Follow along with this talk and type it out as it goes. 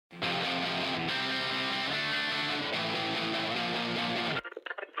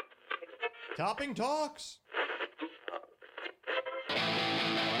Topping Talks.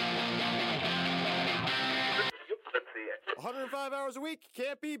 105 hours a week,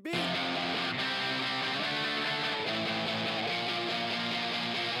 can't be beat.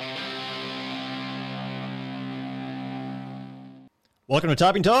 Welcome to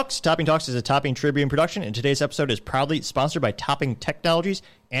Topping Talks. Topping Talks is a Topping Tribune production, and today's episode is proudly sponsored by Topping Technologies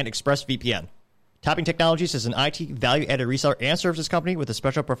and ExpressVPN. Topping Technologies is an IT value-added reseller and services company with a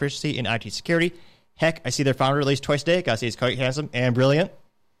special proficiency in IT security. Heck, I see their founder at least twice a day. I see he's quite handsome and brilliant.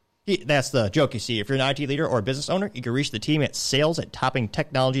 That's the joke, you see. If you're an IT leader or a business owner, you can reach the team at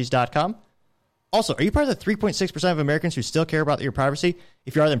sales@toppingtechnologies.com. Also, are you part of the 3.6% of Americans who still care about your privacy?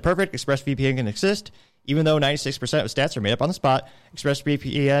 If you are, then perfect. ExpressVPN can exist. Even though 96% of stats are made up on the spot,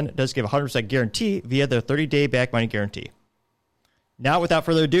 ExpressVPN does give a 100% guarantee via their 30-day back money guarantee. Now, without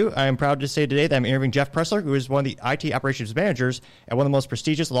further ado, I am proud to say today that I'm interviewing Jeff Pressler, who is one of the IT operations managers at one of the most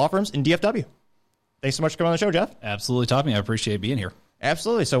prestigious law firms in DFW. Thanks so much for coming on the show, Jeff. Absolutely, Topping. I appreciate being here.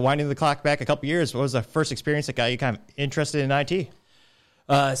 Absolutely. So winding the clock back a couple years, what was the first experience that got you kind of interested in IT?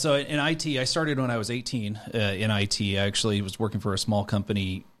 So in IT, I started when I was 18 in IT. I actually was working for a small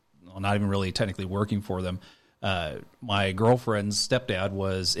company, well, not even really technically working for them. My girlfriend's stepdad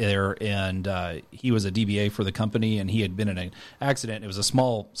was there, and he was a DBA for the company, and he had been in an accident. It was a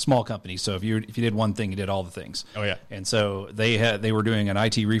small company, so if you did one thing, you did all the things. Oh yeah. And so they were doing an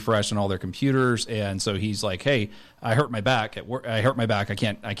IT refresh on all their computers, and so he's like, "Hey, I hurt my back at work. I hurt my back.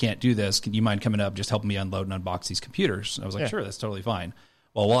 I can't do this. Can you mind coming up, just helping me unload and unbox these computers?" And I was like, "Sure, that's totally fine."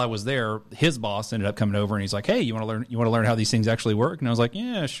 Well, while I was there, his boss ended up coming over, and he's like, "Hey, you want to learn how these things actually work?" And I was like,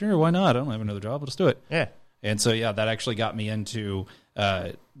 "Yeah, sure, why not? I don't have another job. Let's do it." Yeah. And so, yeah, that actually got me into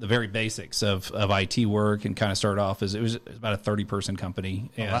the very basics of IT work, and kind of started off as it was about a 30-person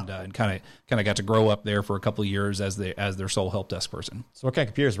company, and kind of got to grow up there for a couple of years as their sole help desk person. So what kind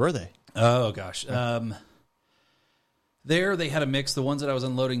of computers were they? Oh gosh, there they had a mix. The ones that I was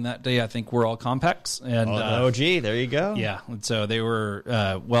unloading that day, I think, were all compacts. And there you go. Yeah, and so they were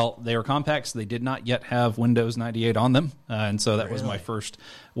they were compacts. They did not yet have Windows 98 on them, and so that was my first.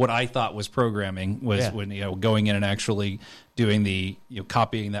 What I thought was programming was when going in and actually doing the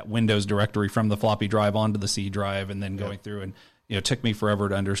copying that Windows directory from the floppy drive onto the C drive, and then going through, and it took me forever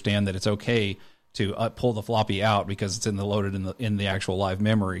to understand that it's okay to pull the floppy out because it's loaded in the actual live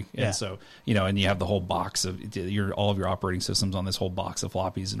memory. And so, and you have the whole box of all of your operating systems on this whole box of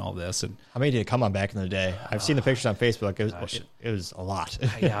floppies and all this. And how many did it come on back in the day? I've seen the pictures on Facebook. It was a lot.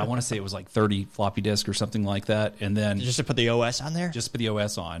 Yeah, I want to say it was like 30 floppy disks or something like that. And then just to put the OS on there? Just put the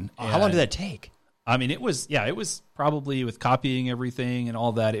OS on. How long did that take? I mean, it was probably, with copying everything and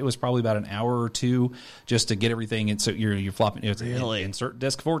all that, it was probably about an hour or two just to get everything. And so you're flopping, it's really? Insert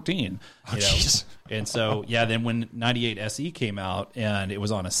disk 14. Jeez. And so, then when 98 SE came out and it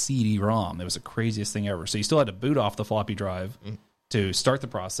was on a CD-ROM, it was the craziest thing ever. So you still had to boot off the floppy drive to start the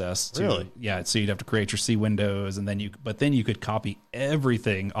process. Really? Yeah. So you'd have to create your C windows, and then you could copy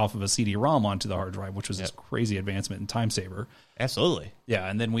everything off of a CD-ROM onto the hard drive, which was this crazy advancement and time saver. Absolutely. Yeah.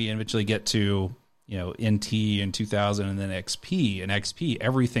 And then we eventually get to NT in 2000, and then XP. And XP,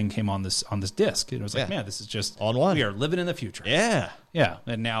 everything came on this disk. And it was like, man, this is just all in one. We are living in the future. Yeah, yeah.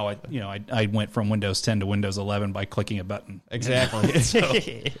 And now I went from Windows 10 to Windows 11 by clicking a button.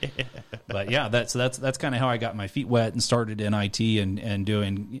 Exactly. But yeah, that's kind of how I got my feet wet and started in IT and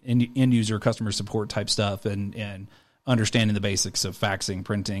doing end user customer support type stuff and understanding the basics of faxing,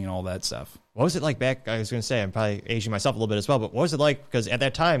 printing, and all that stuff. What was it like back? I was going to say, I'm probably aging myself a little bit as well, but what was it like? Because at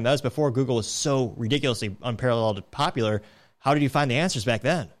that time, that was before Google was so ridiculously unparalleled popular. How did you find the answers back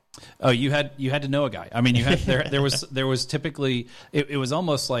then? Oh, you had to know a guy. I mean, there was typically it was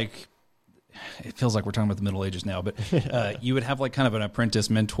almost like, it feels like we're talking about the Middle Ages now, but you would have like kind of an apprentice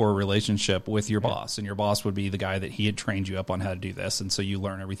mentor relationship with your boss, and your boss would be the guy that he had trained you up on how to do this, and so you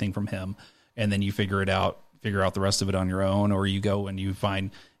learn everything from him, and then you figure out the rest of it on your own, or you go and you find,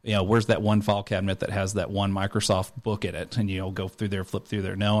 where's that one file cabinet that has that one Microsoft book in it, and go through there, flip through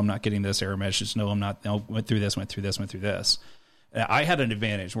there. No, I'm not getting this error message. No, I'm not. No, went through this. I had an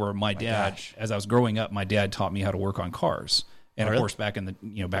advantage where my dad, as I was growing up, my dad taught me how to work on cars. And of course, back in the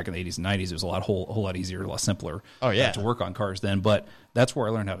 80s and 90s, it was a whole lot easier, a lot simpler to work on cars then. But that's where I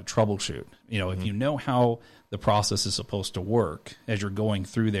learned how to troubleshoot. If you know how the process is supposed to work as you're going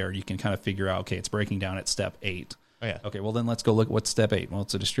through there, you can kind of figure out, okay, it's breaking down at step 8. Oh, yeah. Okay, well, then let's go look at what's step 8. Well,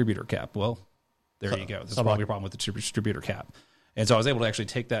 it's a distributor cap. Well, there you go. That's probably a problem with the distributor cap. And so I was able to actually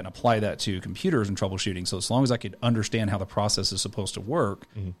take that and apply that to computers and troubleshooting. So as long as I could understand how the process is supposed to work,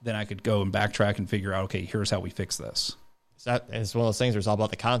 then I could go and backtrack and figure out, okay, here's how we fix this. It's one of those things where it's all about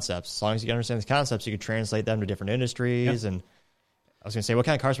the concepts. As long as you can understand the concepts, you can translate them to different industries. And I was going to say, what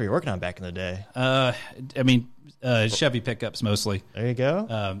kind of cars were you working on back in the day? Chevy pickups mostly. There you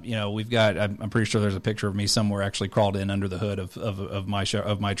go. We've got. I'm pretty sure there's a picture of me somewhere actually crawled in under the hood of my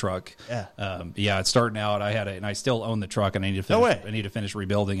truck. Yeah. It's starting out. And I still own the truck, and I need to finish. No way. I need to finish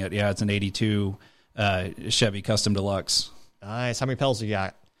rebuilding it. Yeah, it's an '82 Chevy Custom Deluxe. Nice. How many pedals you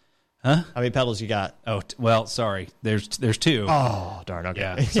got? Huh? How many pedals you got? Oh, well, sorry. There's two. Oh, darn. Okay.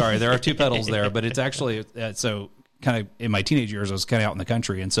 Yeah, sorry. There are two pedals there, but it's actually so kind of in my teenage years, I was kind of out in the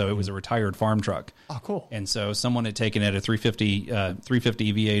country, and so it was a retired farm truck. Oh, cool. And so someone had taken it a 350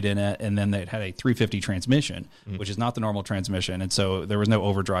 V8 in it, and then it had a 350 transmission, which is not the normal transmission. And so there was no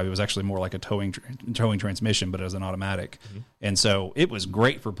overdrive. It was actually more like a towing transmission, but it was an automatic. And so it was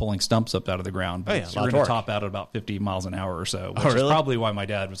great for pulling stumps up out of the ground. But a you're lot of going to torque. top out at about 50 miles an hour or so, which really? is probably why my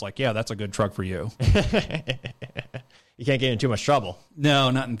dad was like, yeah, that's a good truck for you. You can't get in too much trouble.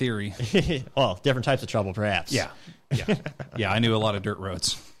 No, not in theory. Well, different types of trouble, perhaps. Yeah. I knew a lot of dirt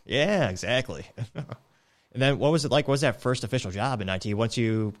roads. Yeah, exactly. And then what was it like? What was that first official job in IT? Once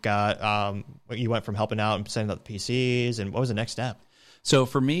you got, you went from helping out and setting up the PCs, and what was the next step? So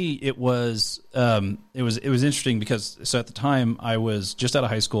for me, it was interesting because at the time I was just out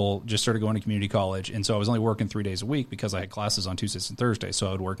of high school, just started going to community college, and so I was only working 3 days a week because I had classes on Tuesdays and Thursdays. So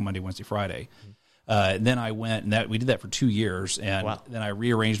I would work Monday, Wednesday, Friday. Then I went, and we did that for 2 years, and then I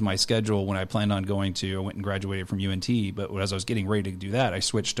rearranged my schedule when I planned on going to. I went and graduated from UNT, but as I was getting ready to do that, I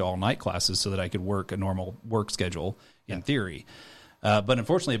switched to all night classes so that I could work a normal work schedule in theory. But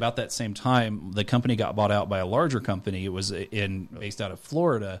unfortunately, about that same time, the company got bought out by a larger company. It was based out of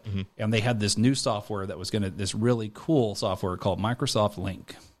Florida, and they had this new software that was this really cool software called Microsoft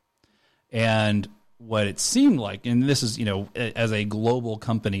Link, and what it seemed like, and this is, as a global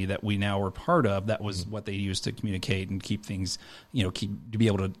company that we now are part of, that was what they used to communicate and keep things, to be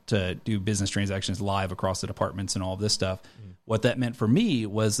able to do business transactions live across the departments and all of this stuff. What that meant for me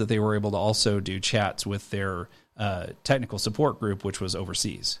was that they were able to also do chats with their technical support group, which was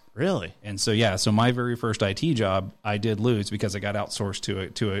overseas. Really? And so my very first IT job, I did lose because I got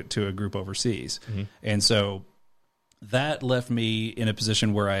outsourced to a group overseas. And so that left me in a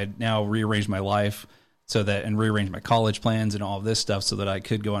position where I had now rearranged my life and rearranged my college plans and all of this stuff so that I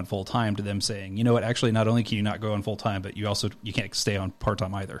could go on full time, to them saying, you know what, actually not only can you not go on full time, but you can't stay on part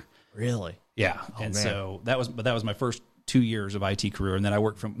time either. Really? Yeah. So that was my first 2 years of IT career. And then I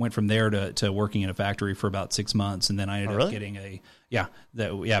went from there to working in a factory for about 6 months. And then I ended up getting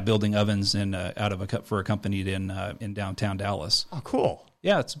building ovens for a company in downtown Dallas. Oh, cool.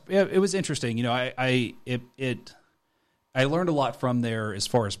 Yeah. It was interesting. I learned a lot from there as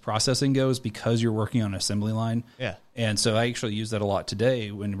far as processing goes because you're working on an assembly line. Yeah. And so I actually use that a lot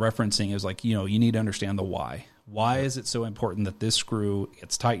today when referencing is like, you need to understand the why. Why is it so important that this screw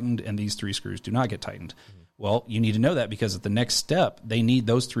gets tightened and these 3 screws do not get tightened? Well, you need to know that because at the next step, they need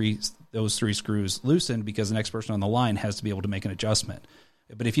those three screws loosened because the next person on the line has to be able to make an adjustment.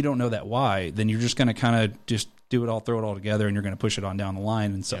 But if you don't know that why, then you're just going to kind of just throw it all together, and you're going to push it on down the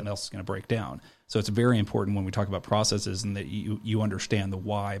line, and something else is going to break down. So it's very important when we talk about processes and that you understand the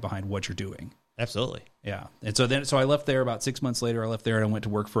why behind what you're doing. Absolutely. Yeah. And so I left there about 6 months later. I left there and I went to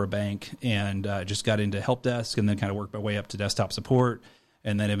work for a bank and just got into help desk, and then kind of worked my way up to desktop support,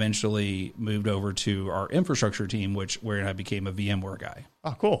 and then eventually moved over to our infrastructure team, where I became a VMware guy.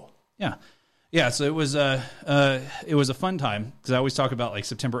 Oh, cool. Yeah. Yeah, so it was a fun time because I always talk about like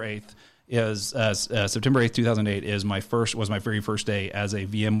September 8th September 8th, 2008 was my very first day as a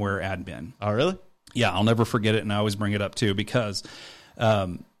VMware admin. Oh, really? Yeah, I'll never forget it, and I always bring it up too because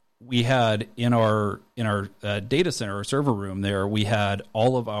we had in our data center, our server room there, we had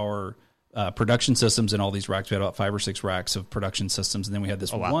all of our production systems in all these racks. We had about 5 or 6 racks of production systems, and then we had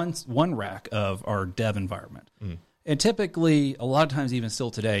this one rack of our dev environment. And typically, a lot of times, even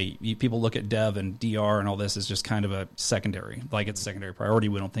still today, people look at dev and DR and all this as just kind of a secondary, like it's a secondary priority.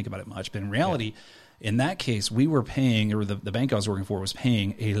 We don't think about it much. But in reality, in that case, we were paying, or the bank I was working for was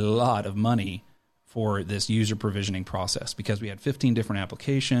paying a lot of money for this user provisioning process because we had 15 different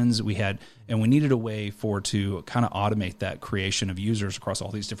applications. And we needed a way to kind of automate that creation of users across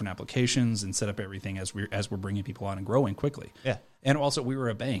all these different applications and set up everything as we're bringing people on and growing quickly. Yeah. And also, we were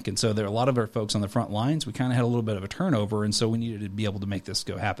a bank, and so there are a lot of our folks on the front lines. We kind of had a little bit of a turnover, and so we needed to be able to make this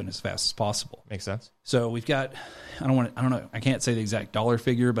happen as fast as possible. Makes sense. So we've got, I don't know, I can't say the exact dollar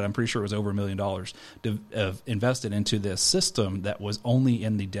figure, but I'm pretty sure it was over $1 million invested into this system that was only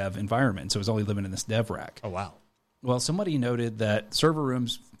in the dev environment. So it was only living in this dev rack. Oh, wow. Well, somebody noted that server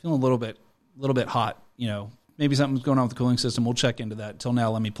rooms feeling a little bit hot. Maybe something's going on with the cooling system. We'll check into that. Till now,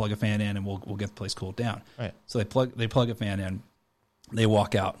 let me plug a fan in, and we'll get the place cooled down. Right. So they plug a fan in. They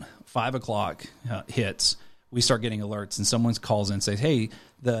walk out. 5 o'clock hits. we start getting alerts, and someone calls in and says, hey,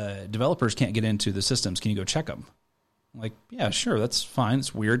 the developers can't get into the systems. Can you go check them? I'm like, yeah, sure, that's fine.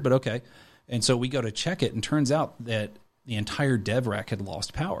 It's weird, but okay. And so we go to check it, and turns out that the entire dev rack had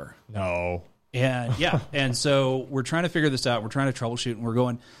lost power. No. And and so we're trying to figure this out. We're trying to troubleshoot, and we're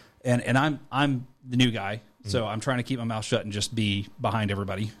going, and I'm the new guy, so I'm trying to keep my mouth shut and just be behind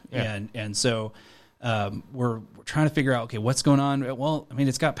everybody. Yeah. And so we're trying to figure out, okay, what's going on? Well, I mean,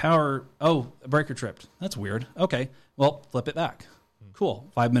 it's got power. Oh, a breaker tripped. That's weird. Okay, well, flip it back. Cool.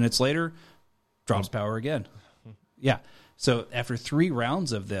 5 minutes later, drops power again. Yeah. So after 3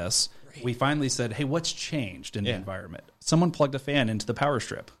 rounds of this, we finally said, hey, what's changed in the environment? Someone plugged a fan into the power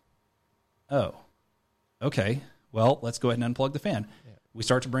strip. Oh, okay. Well, let's go ahead and unplug the fan. Yeah. We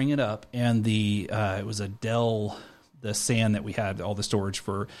start to bring it up, and it was a Dell, the SAN that we had all the storage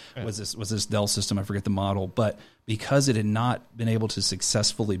for was this Dell system. I forget the model, but because it had not been able to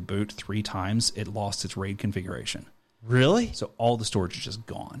successfully boot 3 times, it lost its RAID configuration. Really? So all the storage is just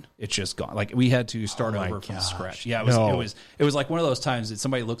gone. It's just gone. Like we had to start over from scratch. Yeah, it was like one of those times that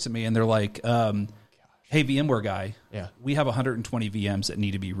somebody looks at me and they're like, "Hey, VMware guy, we have 120 VMs that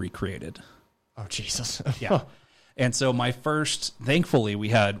need to be recreated." Oh, Jesus. Yeah. And so thankfully we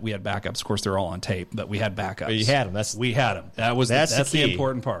had backups. Of course, they're all on tape, but we had backups. But you had them. We had them. That's the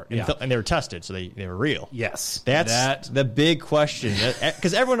important part. And they were tested, so they were real. Yes. That's the big question.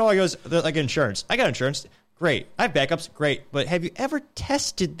 Because everyone always goes, like insurance. I got insurance. Great. I have backups. Great. But have you ever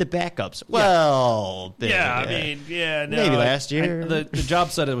tested the backups? Well, no. Maybe last year. The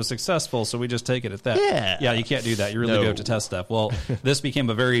job said it was successful, so we just take it at that. Yeah. Yeah, you can't do that. You really do have to test stuff. Well, this became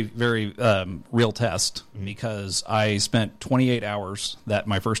a very, very real test because I spent 28 hours,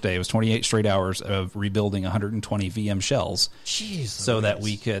 my first day, it was 28 straight hours of rebuilding 120 VM shells. Jeez. So that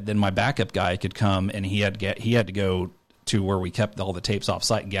then my backup guy could come, and he had to go to where we kept all the tapes off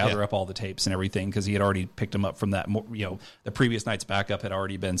site and gather up all the tapes and everything because he had already picked them up from that, the previous night's backup had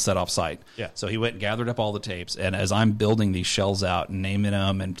already been set off site. Yeah. So he went and gathered up all the tapes. And as I'm building these shells out and naming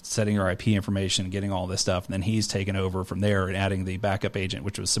them and setting our IP information and getting all this stuff, and then he's taken over from there and adding the backup agent,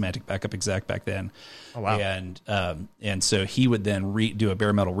 which was Semantic Backup Exec back then. Oh, wow. And so he would then do a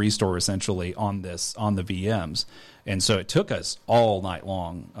bare metal restore essentially on the VMs. And so it took us all night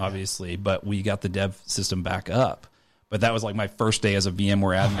long, obviously, but we got the dev system back up. But that was like my first day as a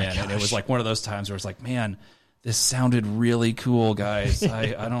VMware admin, and it was like one of those times where it's like, man, this sounded really cool, guys.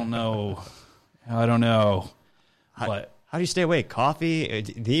 I don't know. But how do you stay awake? Coffee?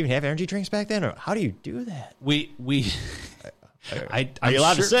 Did they even have energy drinks back then? Or how do you do that? Are you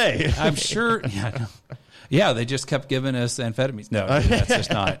allowed to say? I'm sure. Yeah, they just kept giving us amphetamines. No, that's just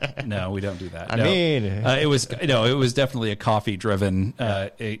not. No, we don't do that. It was definitely a coffee-driven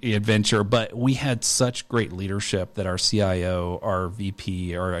adventure. But we had such great leadership that our CIO, our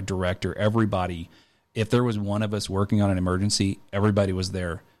VP, our director, everybody. If there was one of us working on an emergency, everybody was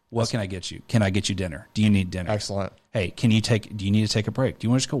there. What can I get you? Can I get you dinner? Do you need dinner? Excellent. Hey, do you need to take a break? Do you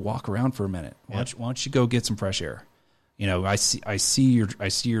want to just go walk around for a minute? Why don't you go get some fresh air? I see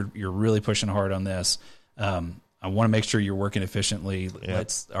you're really pushing hard on this. I want to make sure you're working efficiently.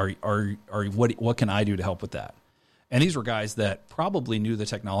 What can I do to help with that? And these were guys that probably knew the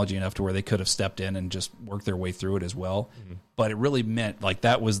technology enough to where they could have stepped in and just worked their way through it as well. Mm-hmm. But it really meant like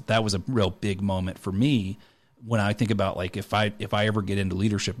that was a real big moment for me when I think about like if I ever get into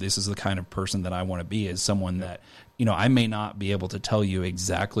leadership, this is the kind of person that I want to be, is someone that, I may not be able to tell you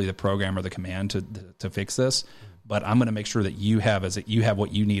exactly the program or the command to fix this, but I'm going to make sure that you have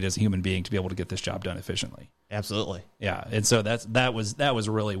what you need as a human being to be able to get this job done efficiently. Absolutely. Yeah. And so that was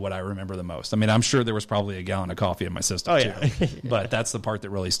really what I remember the most. I mean, I'm sure there was probably a gallon of coffee in my system too, but that's the part that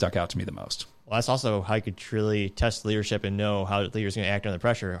really stuck out to me the most. Well, that's also how you could truly test leadership and know how the leader's going to act under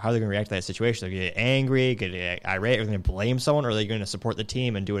pressure, how they're going to react to that situation. They're going to get angry, get irate, are they going to blame someone, or are they going to support the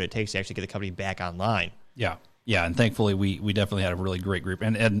team and do what it takes to actually get the company back online? Yeah. Yeah, and thankfully we definitely had a really great group,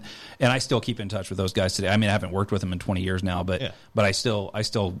 and I still keep in touch with those guys today. I mean, I haven't worked with them in 20 years now, but we still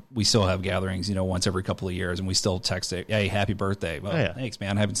have gatherings, once every couple of years, and we still text it, hey, happy birthday. Well, thanks,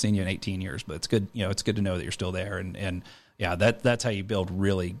 man. I haven't seen you in 18 years, but it's good. It's good to know that you're still there, and that's how you build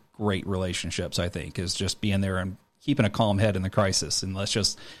really great relationships. I think is just being there and keeping a calm head in the crisis, and let's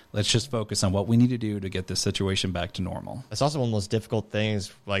just focus on what we need to do to get this situation back to normal. That's also one of the most difficult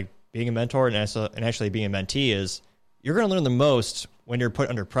things, like being a mentor and actually being a mentee, is you're going to learn the most when you're put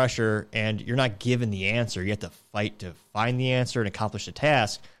under pressure and you're not given the answer. You have to fight to find the answer and accomplish the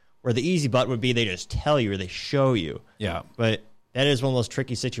task, where the easy button would be they just tell you or they show you. Yeah. But that is one of those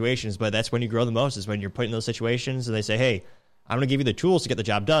tricky situations, but that's when you grow the most, is when you're put in those situations and they say, hey, I'm going to give you the tools to get the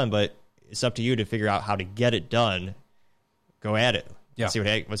job done, but it's up to you to figure out how to get it done. Go at it. Yeah.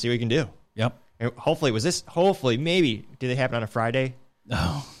 Let's see what you can do. Yep. And hopefully, maybe, did it happen on a Friday?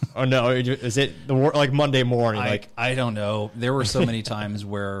 No. Oh, no. Is it like Monday morning? I don't know. There were so many times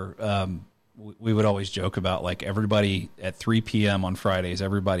where we would always joke about, like, everybody at 3 p.m. on Fridays,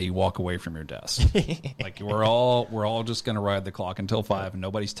 everybody walk away from your desk. Like, we're all just going to ride the clock until 5 and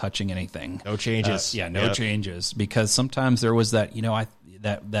nobody's touching anything. No changes. No changes. Because sometimes there was that,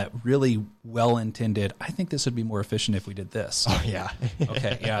 that really well-intended, I think this would be more efficient if we did this. Oh, yeah.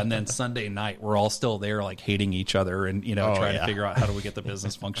 Okay, yeah, and then Sunday night, we're all still there, like, hating each other and, trying to figure out how do we get the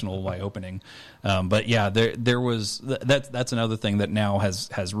business functional by opening. But, yeah, there was, that's another thing that now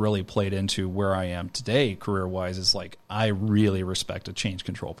has really played into where I am today career-wise is, like, I really respect a change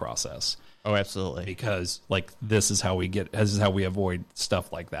control process. Oh, absolutely. Because, like, this is how we avoid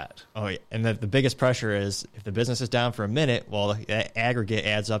stuff like that. Oh, yeah. And the biggest pressure is if the business is down for a minute, well, that aggregate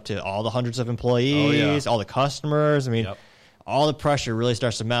adds up to all the hundreds of employees, all the customers. I mean, all the pressure really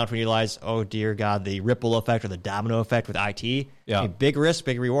starts to mount when you realize, oh, dear God, the ripple effect or the domino effect with IT. Yeah. I mean, big risk,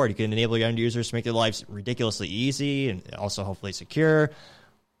 big reward. You can enable your end users to make their lives ridiculously easy and also hopefully secure.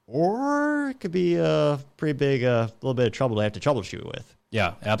 Or it could be a pretty big, little bit of trouble to have to troubleshoot with.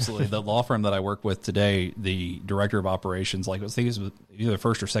 Yeah, absolutely. The law firm that I work with today, the director of operations, like I think it was either the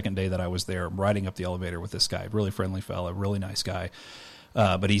first or second day that I was there, riding up the elevator with this guy, really friendly fella, really nice guy.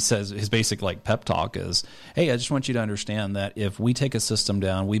 But he says his basic like pep talk is, hey, I just want you to understand that if we take a system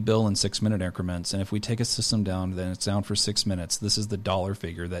down, we bill in 6-minute increments. And if we take a system down, then it's down for 6 minutes. This is the dollar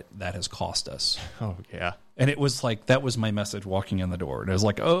figure that has cost us. Oh, yeah. And it was like, that was my message walking in the door. And I was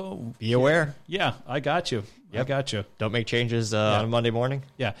like, oh. Be aware. Yeah, I got you. Yep. I got you. Don't make changes on a Monday morning.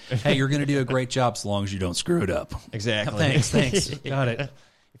 Yeah. Hey, you're going to do a great job so long as you don't screw it up. Exactly. Thanks. Got it.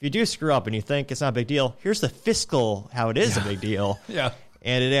 If you do screw up and you think it's not a big deal, here's the fiscal how it is a big deal. Yeah.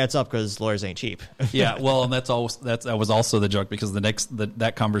 And it adds up because lawyers ain't cheap. Yeah, well, and that was also the joke because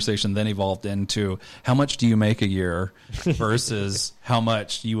that conversation then evolved into how much do you make a year versus how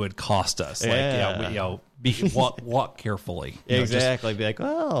much you would cost us. Walk carefully. Exactly. Be like,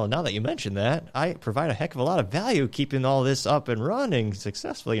 well, now that you mentioned that, I provide a heck of a lot of value keeping all this up and running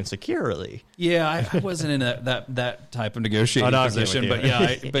successfully and securely. Yeah, I wasn't in that type of negotiating position, but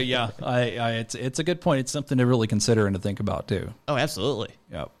it's a good point. It's something to really consider and to think about too. Oh, absolutely.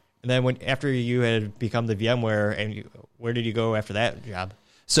 Yeah. And then after you had become the VMware, and where did you go after that job?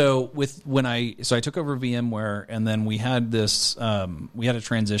 So I took over VMware, and then we had this we had a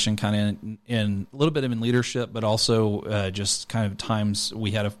transition kind of in a little bit in leadership, but also just kind of times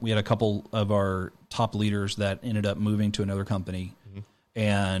we had a couple of our top leaders that ended up moving to another company,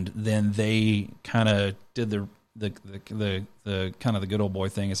 and then they kind of did the kind of the good old boy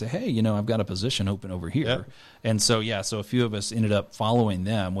thing and say, hey, I've got a position open over here, and so a few of us ended up following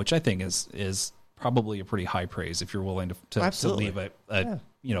them, which I think is probably a pretty high praise if you're willing to leave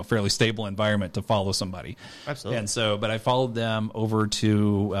a fairly stable environment to follow somebody. Absolutely. And so, but I followed them over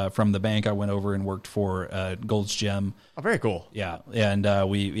to from the bank. I went over and worked for Gold's Gym. Oh, very cool. Yeah, and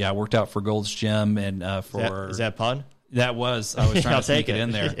we worked out for Gold's Gym and is that pun? That was I was trying to sneak it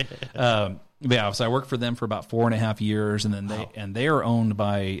in there. So I worked for them for about 4.5 years, and then they are owned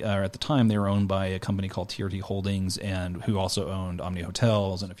by, at the time they were owned by a company called TRT Holdings, and who also owned Omni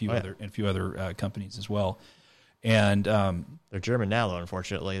Hotels and a few other companies as well. And they're German now, though.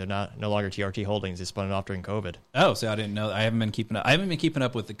 Unfortunately, they're no longer TRT Holdings. They spun it off during COVID. Oh, so I didn't know. I haven't been keeping up. I haven't been keeping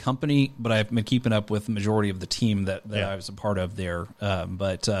up with the company, but I've been keeping up with the majority of the team that I was a part of there.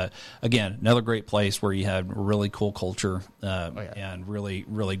 But again, another great place where you have really cool culture and really,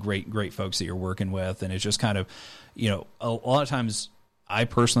 really great folks that you're working with, and it's just kind of, a lot of times. I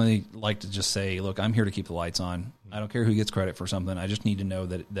personally like to just say, look, I'm here to keep the lights on. I don't care who gets credit for something. I just need to know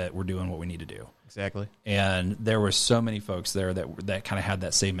that we're doing what we need to do. Exactly. And there were so many folks there that kind of had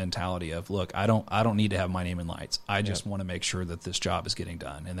that same mentality of, look, I don't need to have my name in lights. I just want to make sure that this job is getting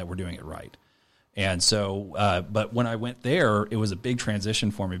done and that we're doing it right. And so, but when I went there, it was a big transition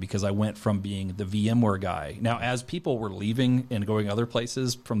for me because I went from being the VMware guy. Now, as people were leaving and going other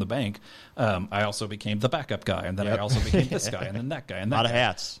places from the bank, I also became the backup guy. And then I also became this guy and then that guy. And that a lot of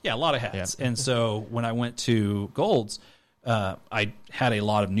hats. Yeah, a lot of hats. Yep. And so when I went to Gold's, I had a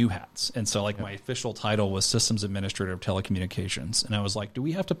lot of new hats. And so my official title was Systems Administrator of Telecommunications. And I was like, do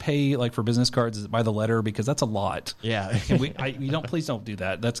we have to pay for business cards? Is it by the letter? Because that's a lot. Yeah. Please don't do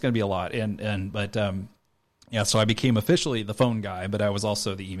that. That's going to be a lot. So I became officially the phone guy, but I was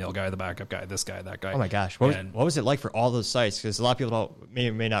also the email guy, the backup guy, this guy, that guy. Oh my gosh. What was it like for all those sites? Because a lot of people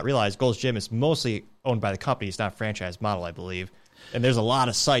may not realize Gold's Gym is mostly owned by the company. It's not a franchise model, I believe. And there's a lot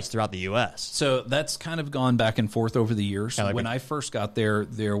of sites throughout the U.S. So that's kind of gone back and forth over the years. Like when I first got there,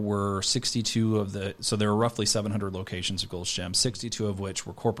 there were 62 of so there were roughly 700 locations of Gold's Gym, 62 of which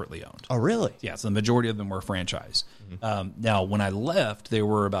were corporately owned. Oh, really? Yeah, so the majority of them were franchise. Now, when I left, there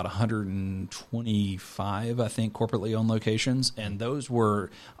were about 125, I think, corporately owned locations, and those were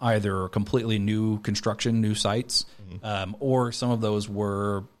either completely new construction, new sites, or some of those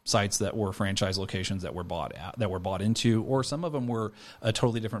were sites that were franchise locations that were bought into, or some of them were a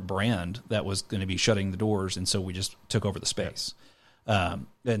totally different brand that was going to be shutting the doors, and so we just took over the space.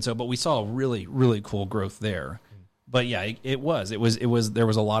 But we saw really, really cool growth there. But yeah, it was there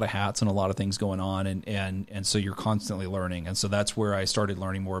was a lot of hats and a lot of things going on, and so you're constantly learning, and so that's where I started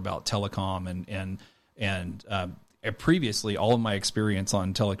learning more about telecom and previously all of my experience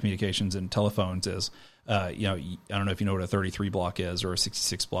on telecommunications and telephones is. I don't know if you know what a 33 block is, or a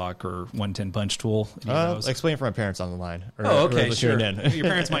 66 block, or 110 punch tool. Explain for my parents on the line. Okay, sure. Your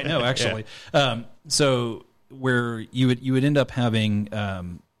parents might know, actually. Yeah. So where you would end up having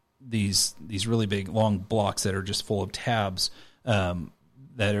these really big long blocks that are just full of tabs that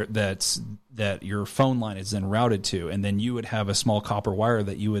your phone line is then routed to, and then you would have a small copper wire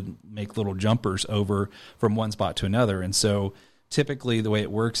that you would make little jumpers over from one spot to another. And so typically the way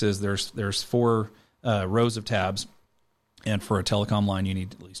it works is there's 4 rows of tabs, and for a telecom line you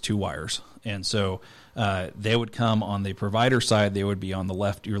need at least 2 wires. And so they would come on the provider side. They would be on the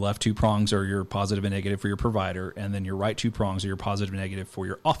left. Your left 2 prongs are your positive and negative for your provider, and then your right 2 prongs are your positive and negative for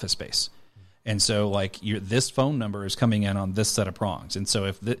your office space. And so, this phone number is coming in on this set of prongs. And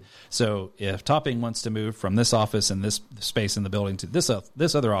so, if Topping wants to move from this office and this space in the building to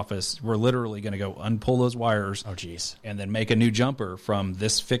this other office, we're literally going to go unpull those wires. Oh, geez. And then make a new jumper from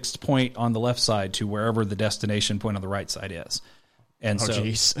this fixed point on the left side to wherever the destination point on the right side is. And so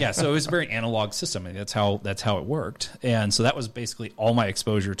it was a very analog system. I mean, that's how it worked. And so that was basically all my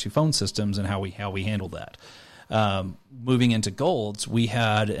exposure to phone systems and how we handled that. Moving into Gold's, we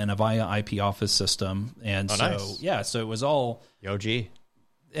had an Avaya IP office system, and nice. So it was all G.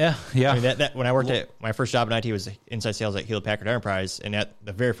 Yeah. I mean, that when I worked at my first job in IT was inside sales at Hewlett Packard Enterprise, and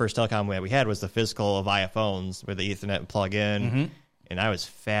the very first telecom that we had was the physical Avaya phones with the Ethernet plug in, and I was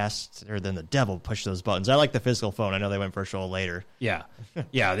faster than the devil push those buttons. I like the physical phone. I know they went virtual later. Yeah,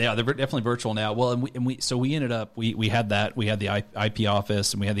 they're definitely virtual now. Well, and we ended up we had that. We had the IP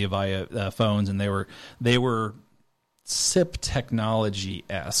office, and we had the Avaya phones, and they were SIP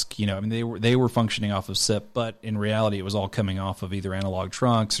technology-esque. I mean, they were functioning off of SIP, but in reality, it was all coming off of either analog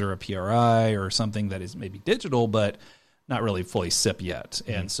trunks or a PRI or something that is maybe digital, but not really fully SIP yet.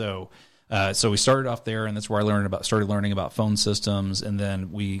 And so we started off there, and that's where I started learning about phone systems, and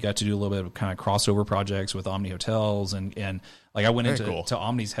then we got to do a little bit of kind of crossover projects with Omni Hotels, and I went to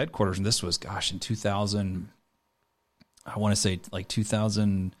Omni's headquarters, and this was in 2000, I want to say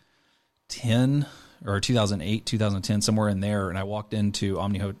 2010 or 2008, 2010, somewhere in there, and I walked into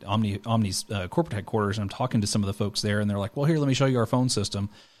Omni's corporate headquarters, and I'm talking to some of the folks there, and they're like, "Well, here, let me show you our phone system,"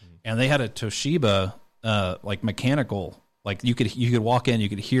 and they had a Toshiba mechanical, you could walk in, you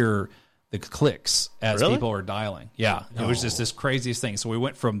could hear the clicks as people are dialing. Yeah. It was just this craziest thing. So we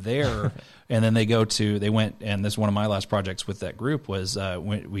went from there, and then and this one of my last projects with that group was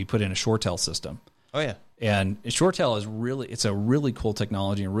we put in a ShoreTel system. Oh, yeah. And ShoreTel it's a really cool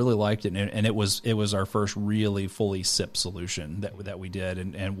technology, and really liked it. And it was our first really fully SIP solution that we did,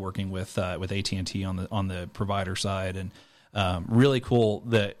 and working with AT&T on the provider side, and really cool.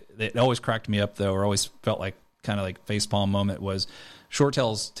 That it always cracked me up though, or always felt like kind of like facepalm moment was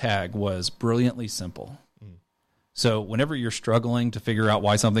ShoreTel's tag was brilliantly simple. So whenever you're struggling to figure out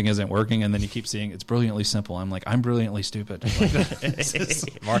why something isn't working, and then you keep seeing it's brilliantly simple, I'm like, I'm brilliantly stupid.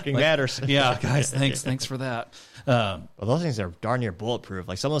 Marking matters. Yeah, guys, thanks for that. Well, those things are darn near bulletproof.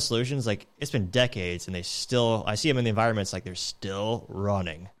 Like some of the solutions, it's been decades, and I see them in the environments, they're still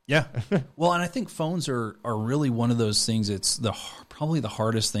running. Yeah. Well, and I think phones are really one of those things. It's probably the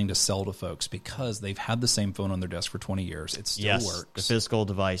hardest thing to sell to folks, because they've had the same phone on their desk for 20 years. It still works. The physical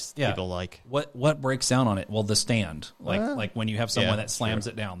device people like. What breaks down on it? Well, the stand. Like when you have someone that slams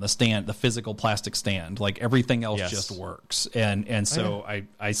it down, the stand, the physical plastic stand, everything else just works. And so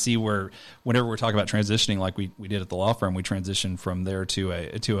I see where whenever we're talking about transitioning, like we did at the law firm, we transitioned from there to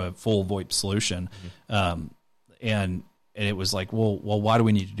a full VoIP solution. And it was like, well, why do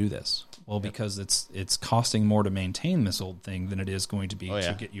we need to do this? Well, because it's costing more to maintain this old thing than it is going to be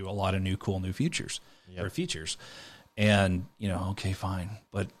to get you a lot of cool new features or features. And okay, fine,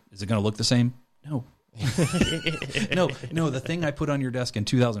 but is it going to look the same? No. No, the thing I put on your desk in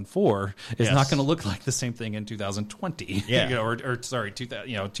 2004 is not going to look like the same thing in 2020. Yeah. Or sorry,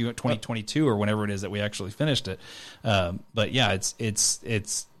 2022 or whenever it is that we actually finished it. But yeah,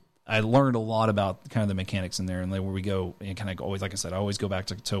 it's. I learned a lot about kind of the mechanics in there, and then where we go and kind of always, like I said, I always go back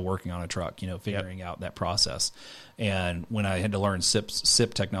to working on a truck, figuring out that process. And when I had to learn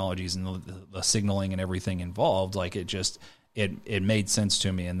SIP technologies and the signaling and everything involved, like it made sense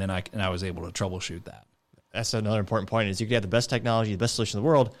to me, and then I was able to troubleshoot that. That's another important point is you can have the best technology, the best solution in the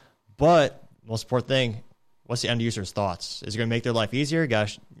world, but most important thing, what's the end user's thoughts? Is it going to make their life easier? You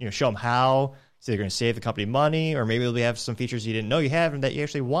got to show them how. It's either going to save the company money, or maybe they'll have some features you didn't know you have and that you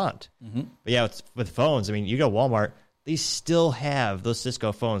actually want. Mm-hmm. But yeah, with phones, I mean, you go to Walmart, they still have those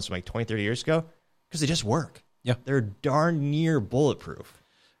Cisco phones from like 20, 30 years ago because they just work. Yeah. They're darn near bulletproof.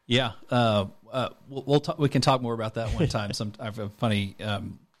 Yeah. We can talk more about that one time. I have a funny,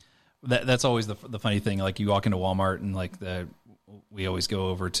 that's always the funny thing. Like you walk into Walmart and like we always go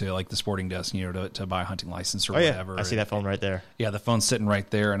over to like the sporting desk, to buy a hunting license or whatever. I see that phone right there. Yeah, the phone's sitting right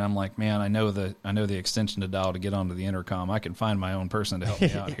there, and I'm like, man, I know the extension to dial to get onto the intercom. I can find my own person to help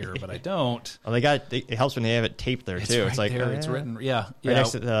me out here, but I don't. Well, it helps when they have it taped there too. Right it's like there. It's written, right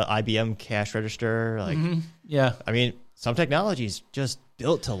next to the IBM cash register. Like, yeah. I mean, some technology's just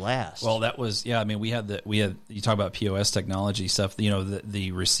built to last. Well, that was I mean, we had you talk about POS technology stuff.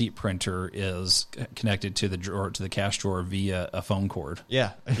 The receipt printer is connected to the drawer, to the cash drawer via a phone cord.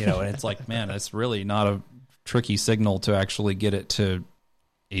 Yeah, and it's like, man, that's really not a tricky signal to actually get it to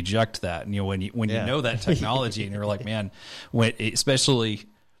eject that. And when you know that technology, and you're like, man, especially.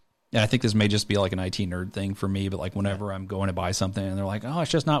 And I think this may just be like an IT nerd thing for me, but like whenever I'm going to buy something and they're like, "Oh,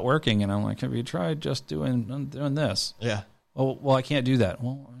 it's just not working," and I'm like, "Have you tried just doing this?" Yeah. Oh, well, I can't do that.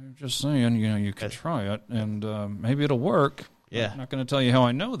 Well, I'm just saying, you can try it, and maybe it'll work. Yeah. I'm not going to tell you how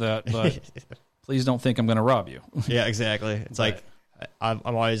I know that, but please don't think I'm going to rob you. Yeah, exactly. It's like I'm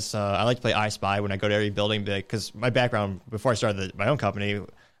always I like to play I Spy when I go to every building because my background before I started my own company,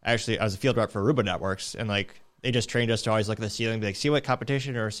 I was a field rep for Aruba Networks, and like. They just trained us to always look at the ceiling, be like, see what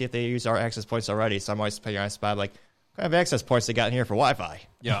competition or see if they use our access points already. So I'm always playing I Spy, like, what kind of access points they got in here for Wi-Fi?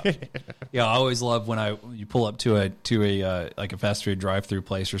 Yeah, yeah. I always love when you pull up to a like a fast food drive-through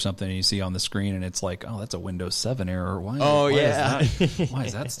place or something, and you see on the screen, and it's like, oh, that's a Windows 7 error. Why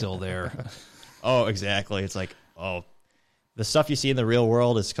is that still there? Oh, exactly. It's like, the stuff you see in the real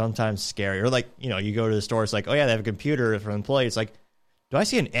world is sometimes scary. Or like, you go to the store, it's like, oh yeah, they have a computer for an employee. It's like, do I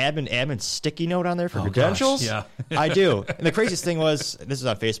see an admin sticky note on there for credentials? Gosh, yeah. I do. And the craziest thing was, this is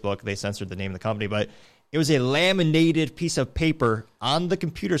on Facebook, they censored the name of the company, but it was a laminated piece of paper on the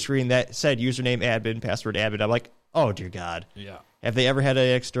computer screen that said username admin, password admin. I'm like, oh, dear God. Yeah. Have they ever had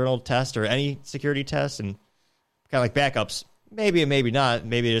an external test or any security test? And kind of like backups, maybe and maybe not.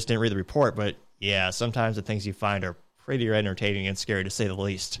 Maybe they just didn't read the report, but yeah, sometimes the things you find are pretty entertaining and scary to say the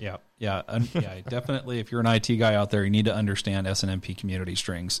least. Yeah. Definitely. If you're an IT guy out there, you need to understand SNMP community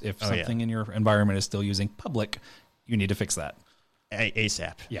strings. If something in your environment is still using public, you need to fix that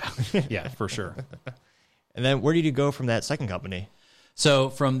ASAP. Yeah, for sure. And then where did you go from that second company? So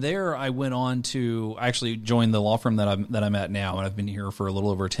from there, I went on to actually join the law firm that I'm at now, and I've been here for a little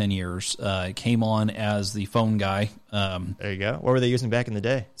over 10 years. I came on as the phone guy. There you go. What were they using back in the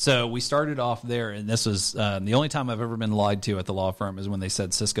day? So we started off there, and this was the only time I've ever been lied to at the law firm is when they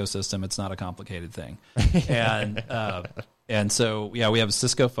said Cisco system. It's not a complicated thing, and so yeah, we have a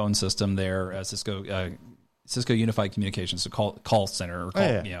Cisco phone system there, Cisco Unified Communications, a call center, or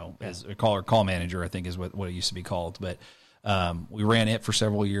as a call manager, I think is what it used to be called, but. We ran it for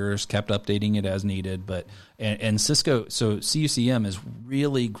several years, kept updating it as needed, and Cisco, so CUCM is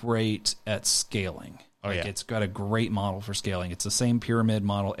really great at scaling. It's got a great model for scaling. It's the same pyramid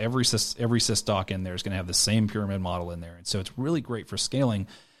model. Every sysdoc in there is going to have the same pyramid model in there, and so it's really great for scaling.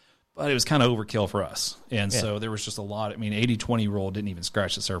 But it was kind of overkill for us, and so there was just a lot. I mean, 80-20 rule didn't even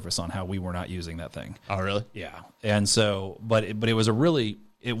scratch the surface on how we were not using that thing. Oh, really? Yeah, and so, but it was a really.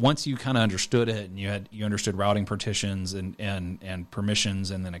 Once you kind of understood it, and you understood routing partitions and permissions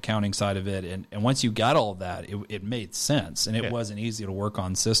and then accounting side of it, and once you got all of that, it made sense, and it wasn't easy to work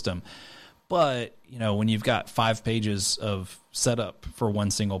on system. But when you've got 5 pages of setup for one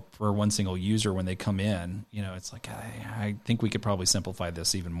single user when they come in, it's like I think we could probably simplify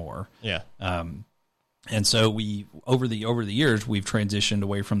this even more. Yeah. And so we over the years we've transitioned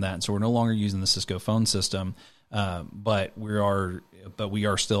away from that, and so we're no longer using the Cisco phone system, but we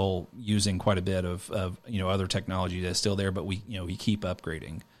are still using quite a bit of other technology that's still there, but we keep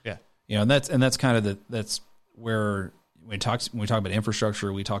upgrading. Yeah. And that's kind of that's where when we talk about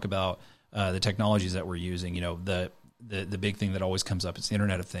infrastructure, we talk about the technologies that we're using. the big thing that always comes up is the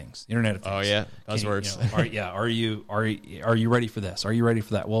Internet of Things. The Internet of Things. Oh yeah, buzzwords. Are you ready for this? Are you ready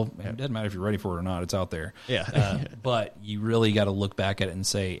for that? Well, it doesn't matter if you're ready for it or not. It's out there. Yeah. But you really got to look back at it and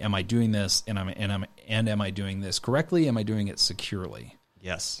say, am I doing this? And am I doing this correctly? Am I doing it securely?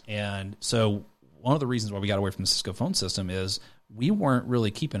 Yes. And so one of the reasons why we got away from the Cisco phone system is we weren't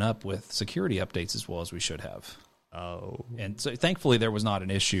really keeping up with security updates as well as we should have. Oh. And so thankfully there was not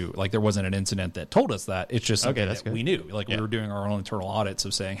an issue. Like there wasn't an incident that told us that. It's just something that we knew. Like we were doing our own internal audits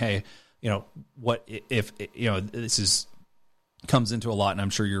of saying, hey, what if this comes into a lot, and I'm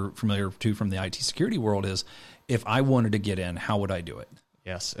sure you're familiar too from the IT security world, is if I wanted to get in, how would I do it?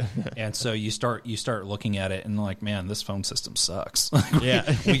 Yes. And so you start looking at it and like, man, this phone system sucks.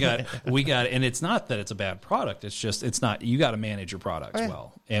 Yeah. we got, and it's not that it's a bad product. It's just, it's not, you got to manage your products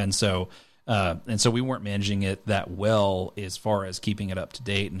well. And so we weren't managing it that well as far as keeping it up to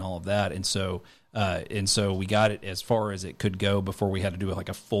date and all of that. And so we got it as far as it could go before we had to do like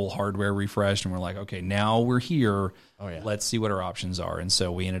a full hardware refresh. And we're like, okay, now we're here. Oh, yeah. Let's see what our options are. And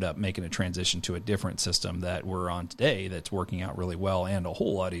so we ended up making a transition to a different system that we're on today that's working out really well and a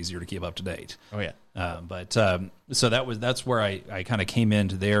whole lot easier to keep up to date. Oh, yeah. So that's where I kind of came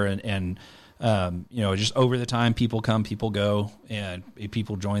into there and just over the time, people come, people go, and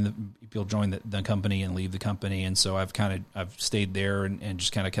people join the company and leave the company. And so I've stayed there and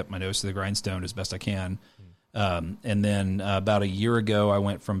just kind of kept my nose to the grindstone as best I can. And then about a year ago, I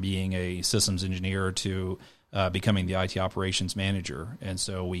went from being a systems engineer to becoming the IT operations manager. And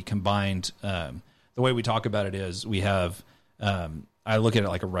so we combined, the way we talk about it is we have, I look at it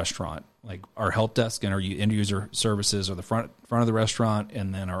like a restaurant, like our help desk and our end user services are the front of the restaurant.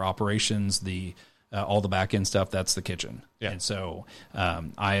 And then our operations, all the back end stuff, that's the kitchen. Yeah. And so,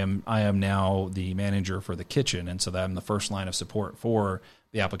 I am now the manager for the kitchen. And so that I'm the first line of support for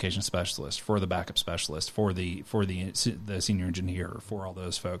the application specialist, for the backup specialist, for the senior engineer, for all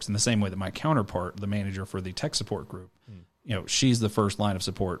those folks. In the same way that my counterpart, the manager for the tech support group, she's the first line of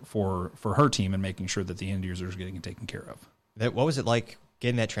support for her team and making sure that the end users are getting taken care of. What was it like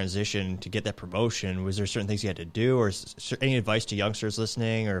getting that transition to get that promotion? Was there certain things you had to do, or any advice to youngsters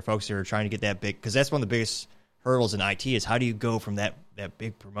listening or folks who are trying to get that big? Because that's one of the biggest hurdles in IT is how do you go from that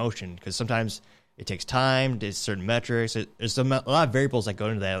big promotion? Because sometimes it takes time, there's certain metrics. There's a lot of variables that go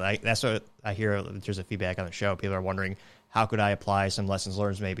into that. That's what I hear. There's a feedback on the show. People are wondering, how could I apply some lessons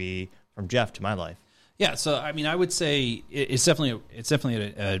learned maybe from Jeff to my life? Yeah, so I mean, I would say it's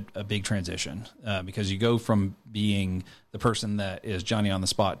definitely a big transition because you go from being the person that is Johnny on the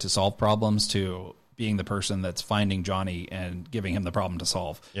spot to solve problems to being the person that's finding Johnny and giving him the problem to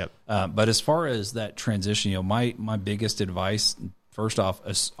solve. Yep. But as far as that transition, my biggest advice, first off,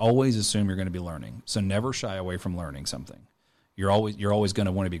 is always assume you're going to be learning. So never shy away from learning something. You're always going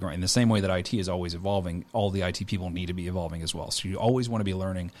to want to be growing. In the same way that IT is always evolving, all the IT people need to be evolving as well. So you always want to be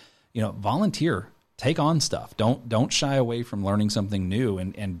learning. Volunteer. Take on stuff. Don't shy away from learning something new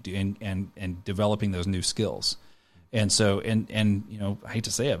and developing those new skills. And so I hate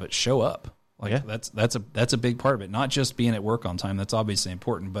to say it, but show up. Like that's a big part of it. Not just being at work on time. That's obviously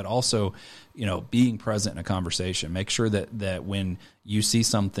important, but also being present in a conversation. Make sure that when you see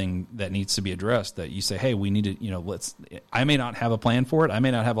something that needs to be addressed, that you say, hey, we need to I may not have a plan for it. I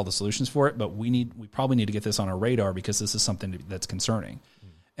may not have all the solutions for it, but we probably need to get this on our radar because this is something that's concerning.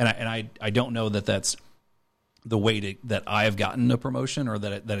 And I don't know that that's the way that I have gotten a promotion or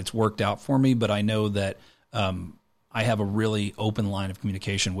that it's worked out for me, but I know that I have a really open line of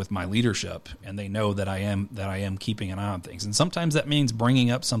communication with my leadership, and they know that I am keeping an eye on things. And sometimes that means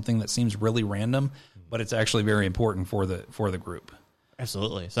bringing up something that seems really random, but it's actually very important for the group.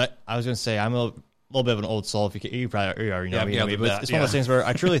 Absolutely. So I was going to say I'm a little bit of an old soul. If you probably already know me, but it's one of those things where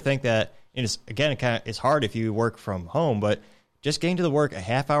I truly think that it's hard if you work from home, but just getting to the work a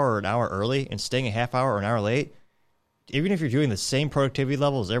half hour or an hour early and staying a half hour or an hour late, even if you're doing the same productivity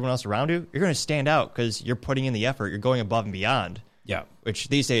level as everyone else around you, you're going to stand out because you're putting in the effort. You're going above and beyond. Yeah. Which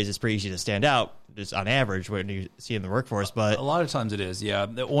these days is pretty easy to stand out, just on average, when you see in the workforce. But a lot of times it is, yeah.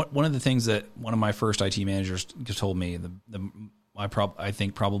 One of the things that one of my first IT managers told me, I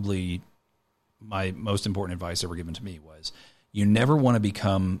think probably my most important advice ever given to me was, you never want to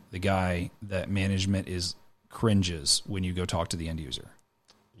become the guy that management cringes when you go talk to the end user.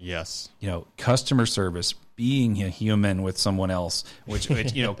 Yes. Customer service, being a human with someone else, which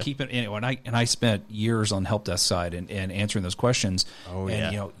keep it in. And I spent years on help desk side and answering those questions. Oh,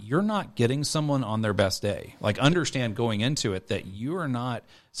 and, yeah. You're not getting someone on their best day. Like, understand going into it that you are not,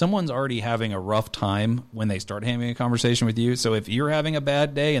 someone's already having a rough time when they start having a conversation with you. So if you're having a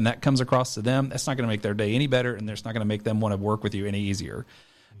bad day and that comes across to them, that's not going to make their day any better, and it's not going to make them want to work with you any easier.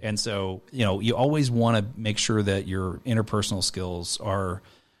 And so, you always want to make sure that your interpersonal skills are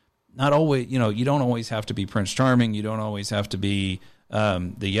not always, you don't always have to be Prince Charming. You don't always have to be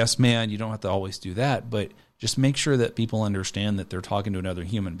the yes man. You don't have to always do that, but just make sure that people understand that they're talking to another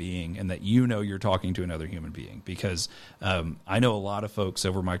human being and that you're talking to another human being. Because I know a lot of folks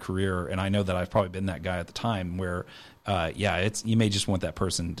over my career, and I know that I've probably been that guy at the time where, you may just want that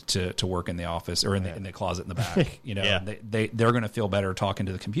person to work in the office or in the closet in the back. They're going to feel better talking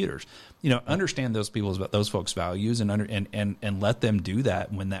to the computers. Understand those folks' values and let them do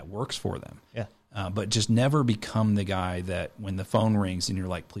that when that works for them. Yeah. But just never become the guy that when the phone rings and you're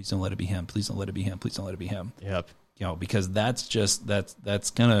like, please don't let it be him. Please don't let it be him. Please don't let it be him. Yep. Because that's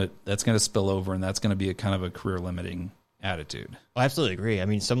gonna spill over, and that's gonna be a kind of a career limiting attitude. I absolutely agree. I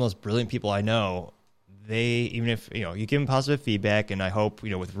mean, some of those brilliant people I know, even if you give them positive feedback, and I hope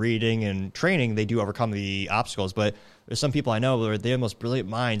with reading and training they do overcome the obstacles. But there's some people I know where they have the most brilliant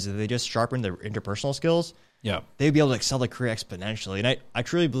minds, and they just sharpen their interpersonal skills. Yeah, they'd be able to excel their career exponentially. And I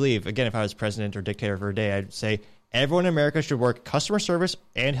truly believe, again, if I was president or dictator for a day, I'd say everyone in America should work customer service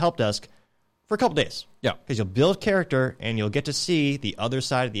and help desk for a couple days. Yeah, because you'll build character and you'll get to see the other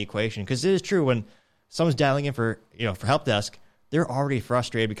side of the equation. Because it is true, when someone's dialing in for help desk, they're already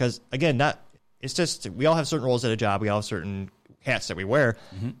frustrated because, again, it's just we all have certain roles at a job. We all have certain hats that we wear.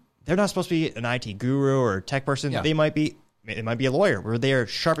 Mm-hmm. They're not supposed to be an IT guru or a tech person. Yeah. It might be a lawyer where they are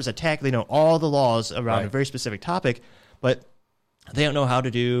sharp as a tack. They know all the laws around a very specific topic, but they don't know how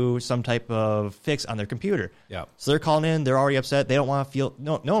to do some type of fix on their computer. Yeah. So they're calling in. They're already upset. They don't want to feel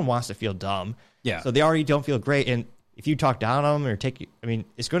no one wants to feel dumb. Yeah. So they already don't feel great. And if you talk down on them or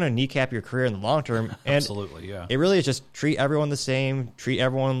it's going to kneecap your career in the long term. And absolutely, yeah. It really is just treat everyone the same. Treat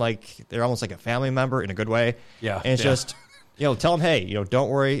everyone like they're almost like a family member in a good way. Yeah. And it's just tell them, hey, don't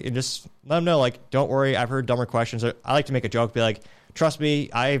worry, and just let them know, like, don't worry, I've heard dumber questions. I like to make a joke, be like, trust me,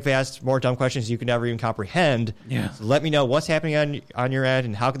 I've asked more dumb questions you can never even comprehend. Yeah. So let me know what's happening on your end,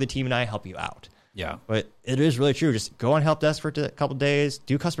 and how can the team and I help you out. Yeah. But it is really true. Just go on help desk for a couple of days,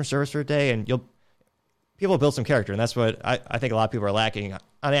 do customer service for a day, and people build some character, and that's what I think a lot of people are lacking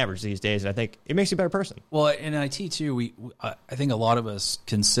on average these days, and I think it makes you a better person. Well, in IT too, I think a lot of us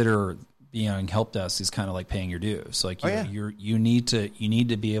consider being on help desk is kind of like paying your dues. Like you need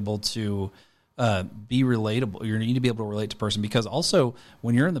to be able to be relatable. You need to be able to relate to person, because also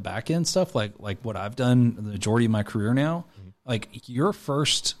when you're in the back end stuff, like what I've done the majority of my career now, like your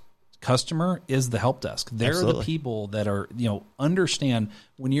first customer is the help desk. They're Absolutely. The people that are, understand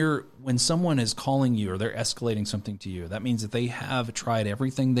when someone is calling you or they're escalating something to you, that means that they have tried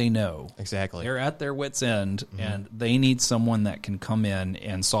everything they know. Exactly. They're at their wit's end, and they need someone that can come in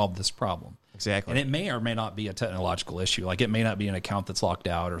and solve this problem. Exactly. And it may or may not be a technological issue. Like it may not be an account that's locked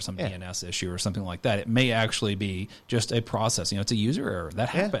out or some DNS issue or something like that. It may actually be just a process. It's a user error. That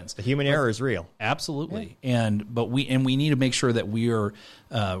happens. The human error is real. Absolutely. Yeah. But we need to make sure that you're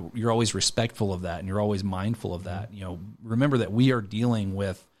always respectful of that, and you're always mindful of that. Remember that we are dealing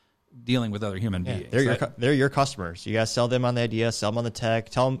with other human beings. They're your customers. You got to sell them on the idea, sell them on the tech,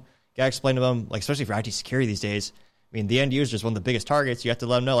 tell them, got to explain to them, like, especially for IT security these days. I mean, the end user is one of the biggest targets. You have to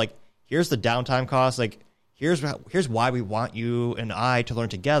let them know, like, here's the downtime cost. Like, here's why we want you and I to learn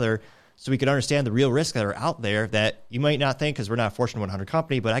together, so we can understand the real risks that are out there that you might not think, because we're not a Fortune 100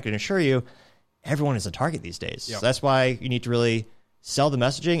 company, but I can assure you everyone is a target these days. Yep. So that's why you need to really sell the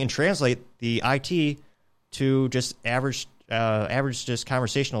messaging and translate the IT to just average just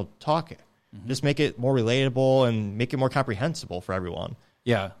conversational talk. Mm-hmm. Just make it more relatable and make it more comprehensible for everyone.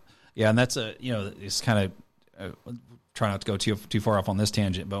 Yeah. And that's it's kind of try not to go too far off on this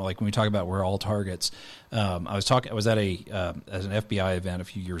tangent, but like when we talk about we're all targets, I was at an FBI event a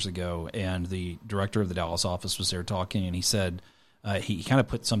few years ago, and the director of the Dallas office was there talking, and he said he kind of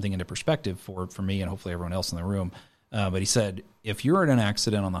put something into perspective for me and hopefully everyone else in the room. But he said, if you're in an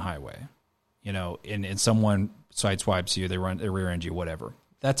accident on the highway, and someone sideswipes you, they rear end you, whatever,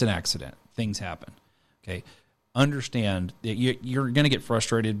 that's an accident. Things happen. Okay. Understand that you're going to get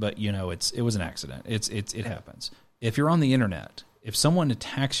frustrated, but it was an accident. It happens. If you're on the internet, if someone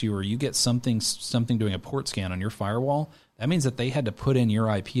attacks you or you get something doing a port scan on your firewall, that means that they had to put in your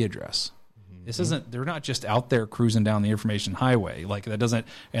IP address. Mm-hmm. They're not just out there cruising down the information highway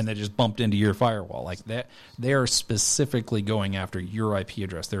and they just bumped into your firewall like that. They are specifically going after your IP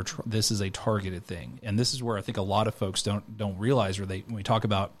address. This is a targeted thing. And this is where I think a lot of folks don't realize, when we talk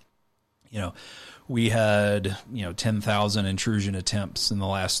about, we had 10,000 intrusion attempts in the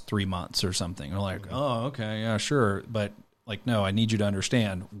last 3 months or something. We're like, oh, okay, yeah, sure, but like, no, I need you to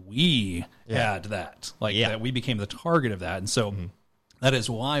understand, we had that, that we became the target of that, and so that is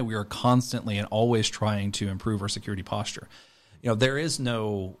why we are constantly and always trying to improve our security posture. there is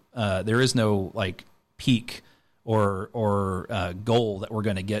no like peak or goal that we're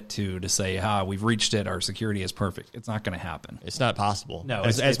going to get to say, we've reached it, our security is perfect. It's not going to happen. It's not possible. No,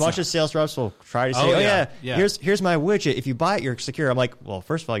 as much as sales reps will try to say, here's my widget. If you buy it, you're secure. I'm like, well,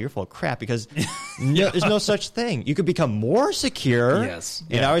 first of all, you're full of crap because there's no such thing. You could become more secure. Yes.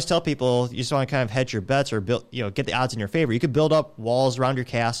 And I always tell people, you just want to kind of hedge your bets or build, get the odds in your favor. You could build up walls around your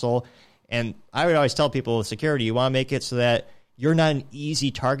castle. And I would always tell people with security, you want to make it so that you're not an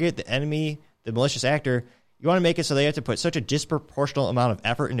easy target. The enemy, the malicious actor, you want to make it so they have to put such a disproportional amount of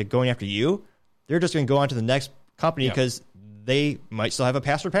effort into going after you. They're just going to go on to the next company because they might still have a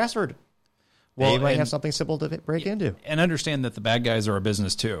password. Well, they might have something simple to break into. And understand that the bad guys are a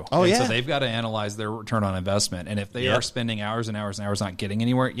business too. Oh, and so they've got to analyze their return on investment. And if they are spending hours and hours and hours not getting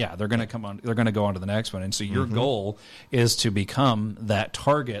anywhere, they're going to come on. They're going to go on to the next one. And so your goal is to become that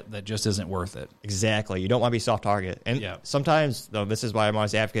target that just isn't worth it. Exactly. You don't want to be soft target. And sometimes, though, this is why I'm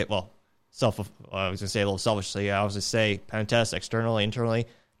always advocate. Well, I was going to say a little selfishly. I always say pen tests externally, internally.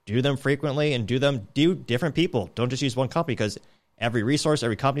 Do them frequently and do different people. Don't just use one company because every resource,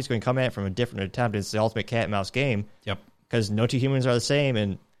 every company is going to come at it from a different attempt. It's the ultimate cat and mouse game. Yep. Because no two humans are the same,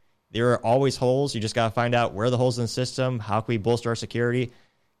 and there are always holes. You just got to find out where are the holes in the system. How can we bolster our security?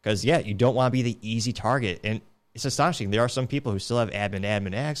 Because you don't want to be the easy target. And it's astonishing. There are some people who still have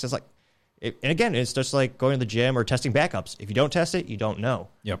admin access. And again, it's just like going to the gym or testing backups. If you don't test it, you don't know.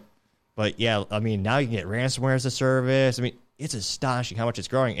 Yep. But now you can get ransomware as a service. It's astonishing how much it's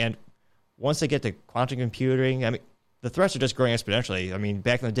growing. And once they get to quantum computing, the threats are just growing exponentially.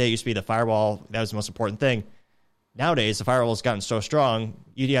 Back in the day, it used to be the firewall. That was the most important thing. Nowadays, the firewall has gotten so strong,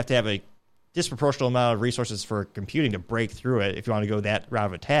 you have to have a disproportional amount of resources for computing to break through it if you want to go that route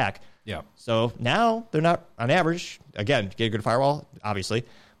of attack. Yeah. So now they're not, on average, again, get a good firewall, obviously,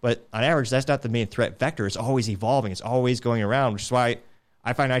 but on average, that's not the main threat vector. It's always evolving. It's always going around, which is why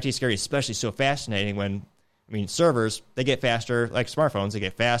I find IT security especially so fascinating when, servers, they get faster, like smartphones, they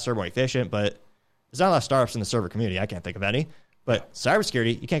get faster, more efficient, but there's not a lot of startups in the server community. I can't think of any. But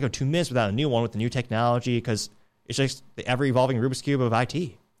cybersecurity, you can't go 2 minutes without a new one with the new technology because it's just the ever-evolving Rubik's Cube of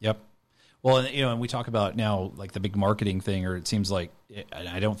IT. Yep. Well, and we talk about now like the big marketing thing, or it seems like,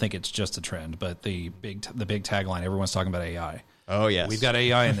 I don't think it's just a trend, but the big tagline, everyone's talking about AI. Oh, yes. We've got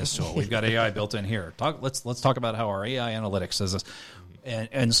AI in this tool. We've got AI built in here. Let's talk about how our AI analytics does this.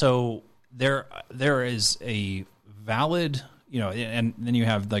 And so there is a valid, and then you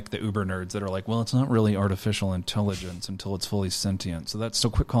have like the Uber nerds that are like, well, it's not really artificial intelligence until it's fully sentient. So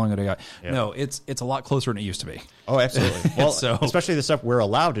quit calling it AI. Yep. No, it's a lot closer than it used to be. Oh, absolutely. Well, especially the stuff we're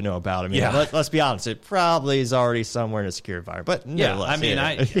allowed to know about. Let's be honest. It probably is already somewhere in a secure environment. But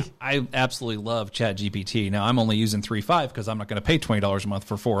I absolutely love ChatGPT. Now, I'm only using 3.5 because I'm not going to pay $20 a month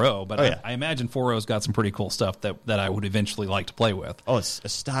for 4.0. But I imagine 4.0's got some pretty cool stuff that I would eventually like to play with. Oh, it's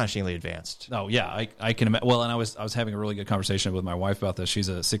astonishingly advanced. Oh, yeah. I can imagine. Well, and I was having a really good conversation with my wife about this. She's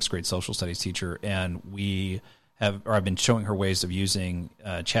a 6th grade social studies teacher, and I've been showing her ways of using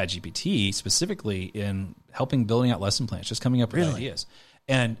ChatGPT specifically in helping building out lesson plans, just coming up with ideas.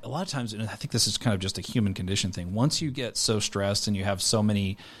 And a lot of times, and I think this is kind of just a human condition thing, once you get so stressed and you have so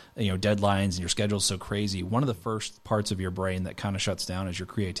many deadlines and your schedule's so crazy, one of the first parts of your brain that kind of shuts down is your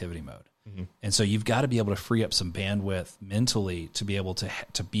creativity mode. Mm-hmm. And so you've got to be able to free up some bandwidth mentally to be able to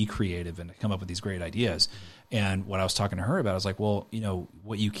be creative and to come up with these great ideas. Mm-hmm. And what I was talking to her about, I was like, well,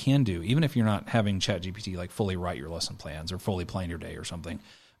 what you can do, even if you're not having ChatGPT like fully write your lesson plans or fully plan your day or something,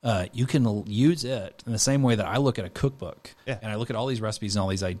 you can use it in the same way that I look at a cookbook and I look at all these recipes and all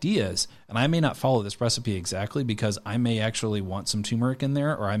these ideas, and I may not follow this recipe exactly because I may actually want some turmeric in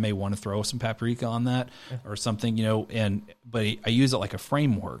there, or I may want to throw some paprika on that or something, but I use it like a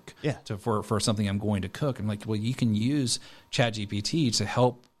framework for something I'm going to cook. I'm like, well, you can use ChatGPT to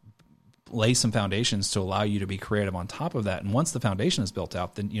help lay some foundations to allow you to be creative on top of that. And once the foundation is built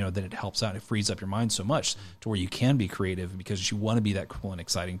out, then then it helps out. It frees up your mind so much to where you can be creative because you want to be that cool and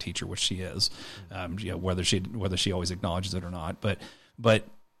exciting teacher, which she is, whether she always acknowledges it or not. But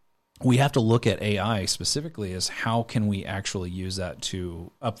we have to look at AI specifically as how can we actually use that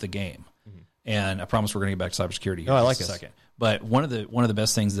to up the game. Mm-hmm. And I promise we're going to get back to cybersecurity here in a second. But one of the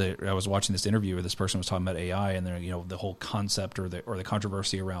best things that I was watching this interview where this person was talking about AI and the whole concept or the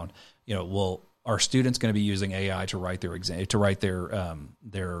controversy around, well, are students going to be using AI to write their exam, to write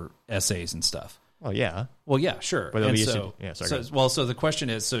their essays and stuff? Well, yeah. Well, yeah, sure. But so the question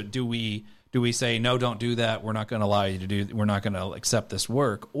is, so do we say no, don't do that? We're not going to allow you to do. We're not going to accept this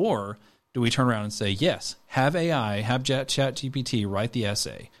work, or do we turn around and say yes, have AI, have ChatGPT write the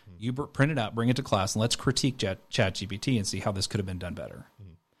essay? You print it out, bring it to class, and let's critique ChatGPT and see how this could have been done better.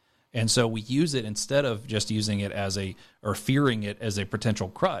 And so we use it instead of just using it or fearing it as a potential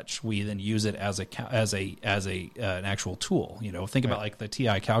crutch. We then use it as an actual tool. Think about like the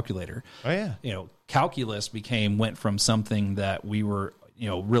TI calculator. Oh yeah. Calculus went from something that we were,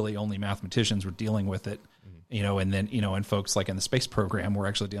 really only mathematicians were dealing with it. And then, and folks like in the space program were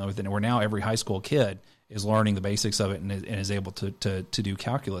actually dealing with it. And we're now every high school kid is learning the basics of it and is able to do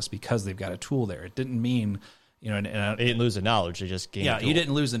calculus because they've got a tool there. It didn't mean, they didn't lose the knowledge. They just gained. Yeah, you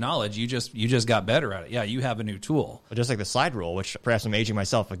didn't lose the knowledge. You just got better at it. Yeah, you have a new tool. But just like the slide rule, which perhaps I'm aging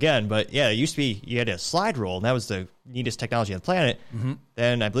myself again, but yeah, it used to be you had a slide rule, and that was the neatest technology on the planet. Mm-hmm.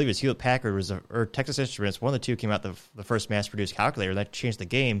 Then I believe it was Hewlett Packard or Texas Instruments. One of the two came out the first mass-produced calculator that changed the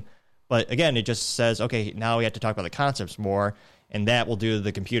game. But again, it just says, okay, now we have to talk about the concepts more, and that will do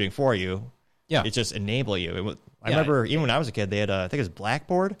the computing for you. Yeah, it just enable you. I remember even when I was a kid, they had I think it was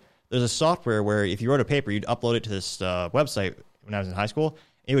Blackboard. There's a software where if you wrote a paper, you'd upload it to this website when I was in high school,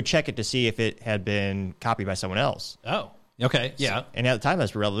 and it would check it to see if it had been copied by someone else. Oh, okay, yeah. And at the time,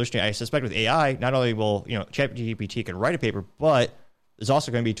 that's revolutionary. I suspect with AI, not only will ChatGPT can write a paper, but there's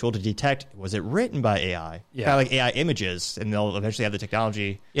also going to be a tool to detect, was it written by AI? Yeah. Kind of like AI images, and they'll eventually have the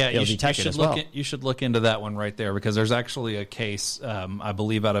technology to detect it as well. You should look into that one right there, because there's actually a case, I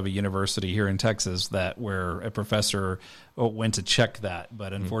believe, out of a university here in Texas where a professor went to check that,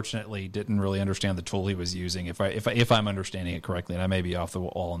 but unfortunately didn't really understand the tool he was using, if I'm understanding it correctly, and I may be off the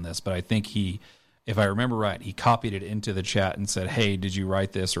wall on this, but I think if I remember right, he copied it into the chat and said, "Hey, did you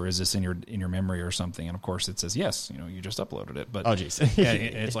write this, or is this in your memory or something?" And of course, it says yes. You just uploaded it. But geez, and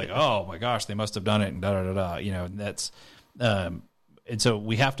it's like, oh my gosh, they must have done it, and da da da da. That's and so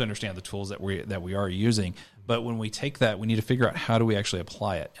we have to understand the tools that we are using. But when we take that, we need to figure out how do we actually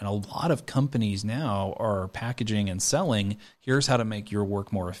apply it. And a lot of companies now are packaging and selling. Here's how to make your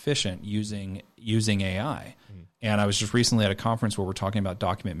work more efficient using AI. And I was just recently at a conference where we're talking about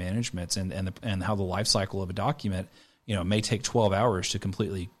document management and how the life cycle of a document, may take 12 hours to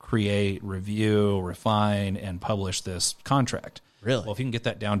completely create, review, refine, and publish this contract. Really? Well, if you can get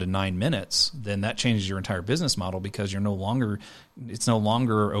that down to 9 minutes, then that changes your entire business model, because it's no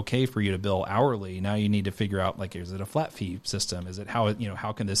longer okay for you to bill hourly. Now you need to figure out, like, is it a flat fee system? Is it how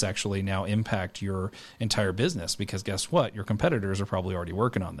can this actually now impact your entire business? Because guess what? Your competitors are probably already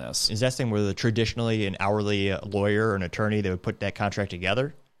working on this. Is that thing where traditionally an hourly lawyer or an attorney, they would put that contract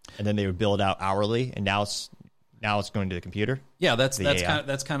together and then they would bill it out hourly, and now it's going to the computer? Yeah, that's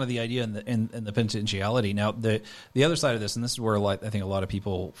kind of the idea and the potentiality. Now, the other side of this, and this is where I think a lot of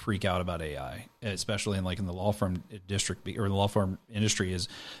people freak out about AI, especially in the law firm district or the law firm industry, is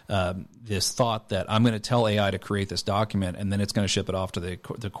this thought that I'm going to tell AI to create this document and then it's going to ship it off to the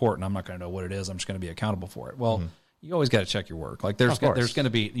court, and I'm not going to know what it is. I'm just going to be accountable for it. Well, you always got to check your work. Like there's going to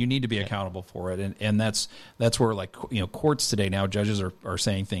be, you need to be accountable for it. And that's where courts today now, judges are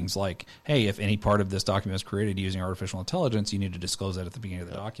saying things like, hey, if any part of this document is created using artificial intelligence, you need to disclose that at the beginning of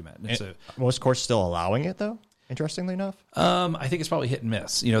the document. And so, most courts still allowing it though, interestingly enough? I think it's probably hit and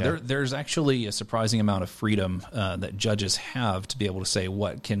miss. There's actually a surprising amount of freedom that judges have to be able to say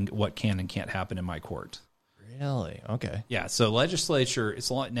what can and can't happen in my court. Really? Okay. Yeah. So legislature,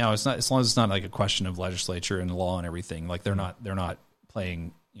 it's not as long as it's not like a question of legislature and law and everything. Like they're not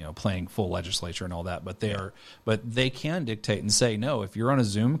playing full legislature and all that, but they can dictate and say, no, if you're on a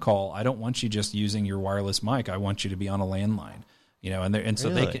Zoom call, I don't want you just using your wireless mic. I want you to be on a landline. So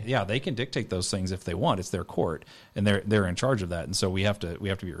really? they can dictate those things if they want. It's their court, and they're in charge of that. And so we have to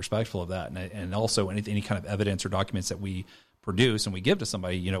be respectful of that. And also any kind of evidence or documents that we produce and we give to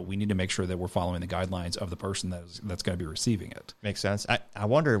somebody, we need to make sure that we're following the guidelines of the person that's going to be receiving it. Makes sense. I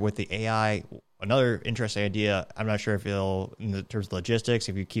wonder with the AI, another interesting idea, I'm not sure if it'll, in terms of logistics,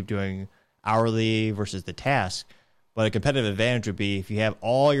 if you keep doing hourly versus the task, but a competitive advantage would be if you have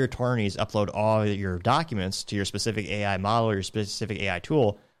all your attorneys upload all your documents to your specific AI model or your specific AI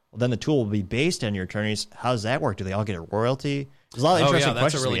tool, well, then the tool will be based on your attorneys. How does that work? Do they all get a royalty? There's a lot of interesting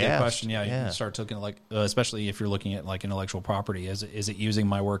questions. That's a really good question. Yeah, you can start looking especially if you're looking at intellectual property. Is it using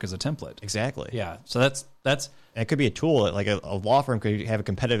my work as a template? Exactly. Yeah. So that's it could be a tool. Like a law firm could have a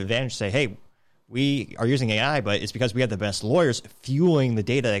competitive advantage. Say, hey, we are using AI, but it's because we have the best lawyers fueling the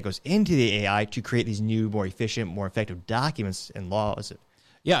data that goes into the AI to create these new, more efficient, more effective documents and laws.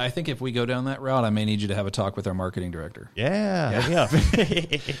 Yeah, I think if we go down that route, I may need you to have a talk with our marketing director. Yeah.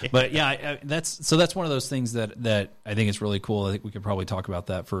 But yeah, that's one of those things that I think is really cool. I think we could probably talk about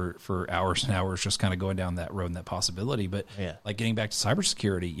that for hours and hours, just kind of going down that road and that possibility. But like getting back to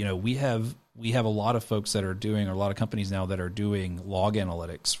cybersecurity, we have a lot of folks that are doing, or a lot of companies now that are doing log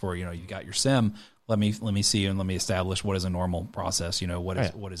analytics for, you got your SIM. Let me see and let me establish what is a normal process.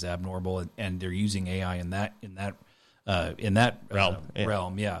 What is abnormal, and they're using AI in that in that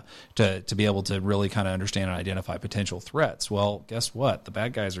realm, to be able to really kind of understand and identify potential threats. Well, guess what? The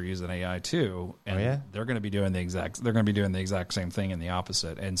bad guys are using AI too, and they're going to be doing the exact same thing in the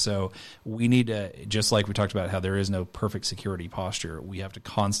opposite. And so we need to, just like we talked about how there is no perfect security posture, we have to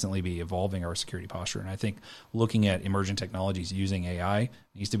constantly be evolving our security posture. And I think looking at emerging technologies using AI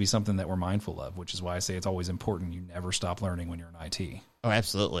needs to be something that we're mindful of, which is why I say it's always important. You never stop learning when you're in IT. Oh,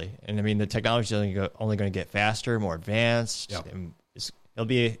 absolutely. And I mean, the technology is only going to get faster, more advanced. Yep. And it'll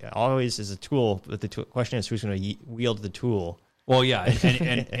be always is a tool, but the question is who's going to wield the tool. Well, yeah,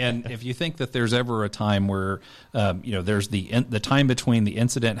 and if you think that there's ever a time where, there's the time between the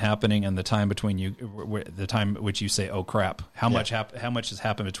incident happening and the time between the time at which you say, "Oh crap," how much has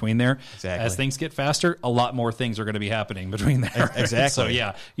happened between there? Exactly. As things get faster, a lot more things are going to be happening between there. Exactly. So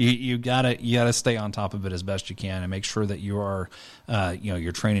yeah, you gotta stay on top of it as best you can and make sure that you are,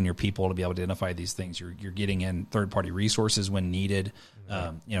 you're training your people to be able to identify these things. You're getting in third party resources when needed.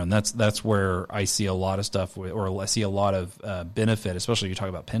 And that's where I see a lot of stuff, or I see a lot of benefit, especially you talk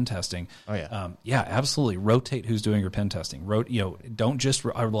about pen testing. Oh yeah, absolutely. Rotate who's doing your pen testing. Don't just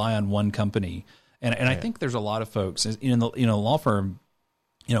rely on one company. And I think there's a lot of folks in the law firm.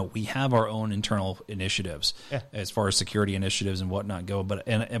 We have our own internal initiatives as far as security initiatives and whatnot go, but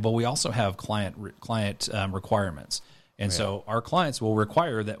we also have client requirements. And so our clients will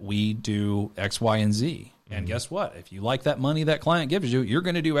require that we do X, Y, and Z. And guess what? If you like that money that client gives you, you're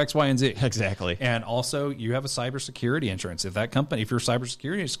going to do X, Y, and Z. Exactly. And also, you have a cybersecurity insurance. If your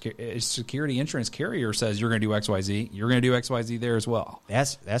cybersecurity insurance carrier says you're going to do X, Y, Z, you're going to do X, Y, Z there as well.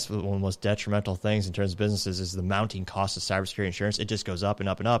 That's one of the most detrimental things in terms of businesses is the mounting cost of cybersecurity insurance. It just goes up and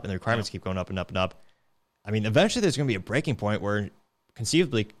up and up, and the requirements keep going up and up and up. I mean, eventually there's going to be a breaking point where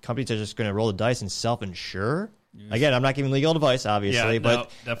conceivably companies are just going to roll the dice and self-insure. Again, I'm not giving legal advice, obviously, but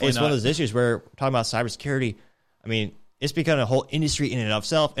it's one of those issues where talking about cybersecurity, I mean, it's become a whole industry in and of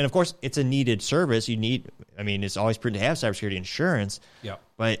itself. And of course, it's a needed service. It's always prudent to have cybersecurity insurance,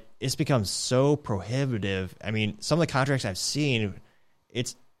 but it's become so prohibitive. I mean, some of the contracts I've seen,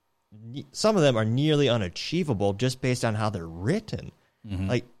 some of them are nearly unachievable just based on how they're written.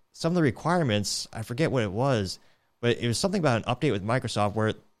 Like some of the requirements, I forget what it was, but it was something about an update with Microsoft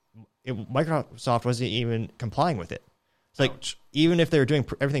where Microsoft wasn't even complying with it. It's like, even if they were doing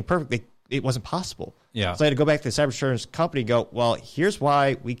everything perfectly, it wasn't possible. Yeah. So I had to go back to the cyber insurance company and go, well, here's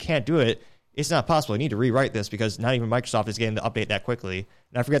why we can't do it. It's not possible. I need to rewrite this because not even Microsoft is getting the update that quickly.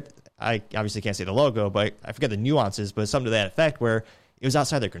 And I obviously can't say the logo, but I forget the nuances, but something to that effect where it was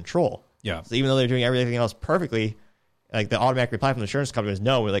outside their control. Yeah. So even though they're doing everything else perfectly, like the automatic reply from the insurance company was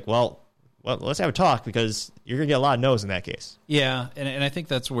no. We're like, well, let's have a talk because you're going to get a lot of no's in that case. Yeah, and I think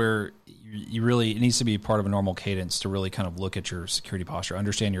that's where you really, it needs to be part of a normal cadence to really kind of look at your security posture,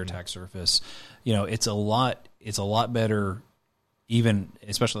 understand your attack surface. It's a lot better, even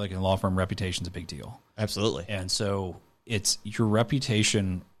especially like in law firm, reputation's a big deal. Absolutely. And so it's your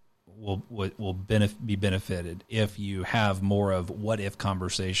reputation will be benefited if you have more of what if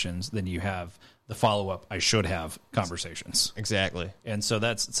conversations than you have the follow-up I should have conversations. Exactly. And so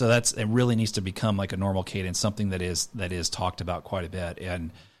that's it really needs to become like a normal cadence, something that is talked about quite a bit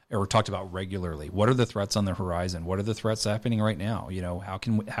or talked about regularly. What are the threats on the horizon? What are the threats happening right now? How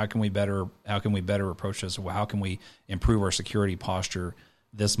can we better approach this? How can we improve our security posture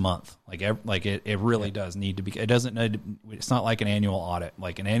this month? It really does need to be. It doesn't need to, it's not like an annual audit.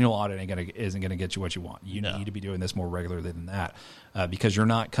 Like an annual audit isn't gonna get you what you want. You need to be doing this more regularly than that, because you're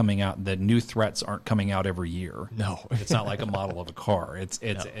not coming out. The new threats aren't coming out every year. No, it's not like a model of a car. It's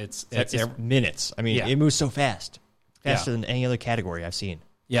minutes. I mean, it moves so faster than any other category I've seen.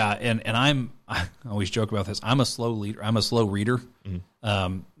 Yeah, and I always joke about this. I'm a slow reader,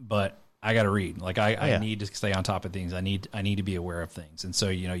 but I got to read. Like I need to stay on top of things. I need to be aware of things. And so,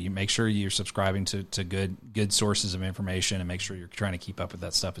 you make sure you're subscribing to good sources of information and make sure you're trying to keep up with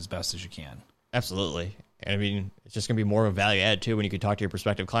that stuff as best as you can. Absolutely. And I mean, it's just going to be more of a value add too when you can talk to your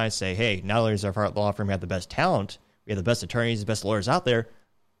prospective clients, say, hey, not only does our law firm have the best talent, we have the best attorneys, the best lawyers out there,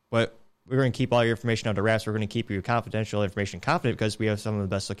 but we're going to keep all your information under wraps. We're going to keep your confidential information confident because we have some of the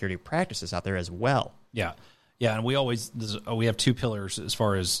best security practices out there as well. Yeah. Yeah. And we have two pillars as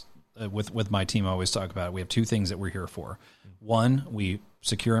far as, with my team, I always talk about it. We have two things that we're here for. One, we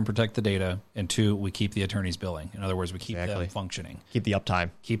secure and protect the data, and two, we keep the attorneys billing. In other words, we keep them functioning. Keep the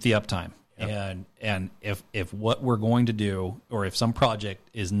uptime. Yep. And if what we're going to do, or if some project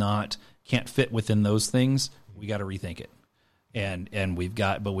can't fit within those things, we got to rethink it. And we've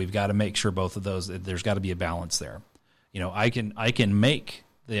got to make sure both of those, there's got to be a balance there. I can make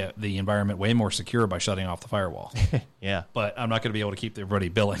the environment way more secure by shutting off the firewall. Yeah. But I'm not going to be able to keep everybody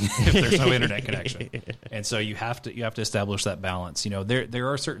billing if there's no internet connection. And so you have to establish that balance. There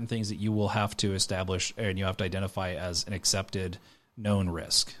are certain things that you will have to establish and you have to identify as an accepted known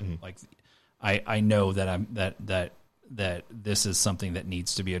risk. Like I know that that this is something that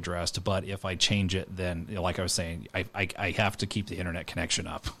needs to be addressed, but if I change it, then like I was saying, I have to keep the internet connection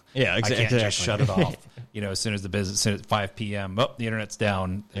up. Yeah, exactly. I can't just shut it off. As soon as as soon as 5 p.m., the internet's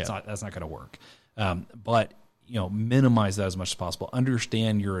down. That's not going to work. But minimize that as much as possible.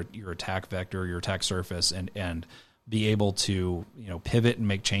 Understand your attack vector, your attack surface, and be able to pivot and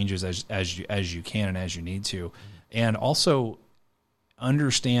make changes as you can and as you need to, and also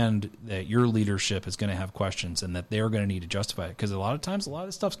understand that your leadership is going to have questions and that they're going to need to justify it, because a lot of times a lot of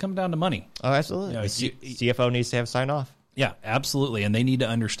this stuff's coming down to money. Oh, absolutely. CFO needs to have sign off. Yeah, absolutely. And they need to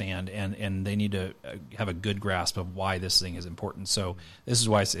understand and they need to have a good grasp of why this thing is important. So this is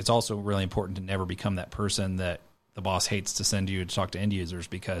why it's also really important to never become that person that the boss hates to send you to talk to end users,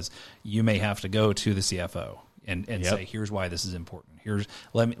 because you may have to go to the CFO and say, here's why this is important.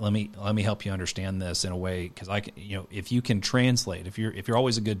 Let me help you understand this in a way, because I can, if you can translate, if you're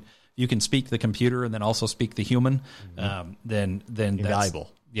always you can speak the computer and then also speak the human, then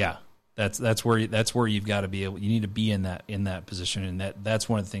invaluable. That's where you've got to be able. You need to be in that position, and that's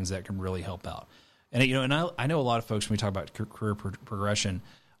one of the things that can really help out. And I know a lot of folks, when we talk about career progression,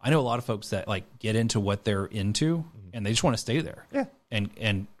 I know a lot of folks that get into what they're into and they just want to stay there. Yeah.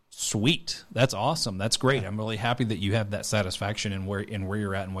 And sweet, that's awesome, that's great. I'm really happy that you have that satisfaction in where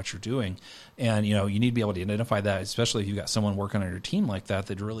you're at and what you're doing. And you need to be able to identify that, especially if you've got someone working on your team like that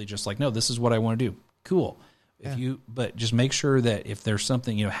really just no, this is what I want to do. Cool. But just make sure that if there's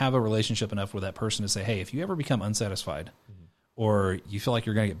something, have a relationship enough with that person to say, hey, if you ever become unsatisfied or you feel like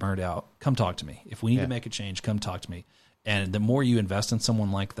you're going to get burned out, come talk to me. If we need to make a change, come talk to me. And the more you invest in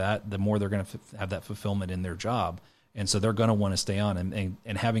someone like that, the more they're going to have that fulfillment in their job. And so they're going to want to stay on,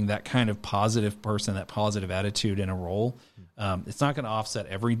 and having that kind of positive person, that positive attitude in a role, it's not going to offset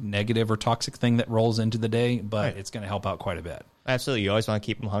every negative or toxic thing that rolls into the day, but it's going to help out quite a bit. Absolutely. You always want to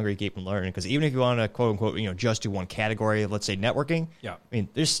keep them hungry, keep them learning, because even if you want to, quote unquote, just do one category, let's say networking,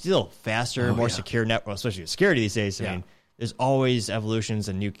 there's still faster, more secure network, especially with security these days. I mean, there's always evolutions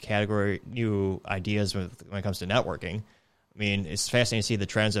and new ideas when it comes to networking. I mean, it's fascinating to see the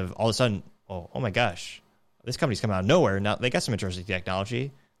trends of all of a sudden, oh my gosh, this company's coming out of nowhere. Now they got some interesting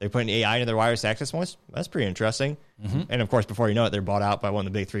technology. They're putting AI into their wireless access points. That's pretty interesting. And of course, before you know it, they're bought out by one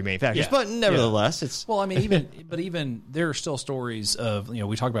of the big three manufacturers. But nevertheless, it's even there are still stories of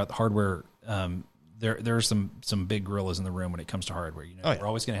we talk about the hardware. There are some big gorillas in the room when it comes to hardware. We're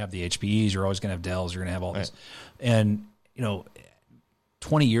always going to have the HPEs. You're always going to have Dells. You're going to have all this. And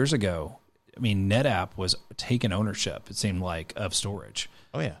 20 years ago, NetApp was taking ownership, it seemed like, of storage.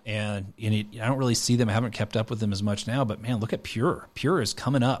 Oh, yeah. And I don't really see them. I haven't kept up with them as much now. But, man, look at Pure. Pure is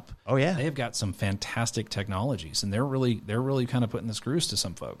coming up. Oh, yeah. They have got some fantastic technologies, and they're really kind of putting the screws to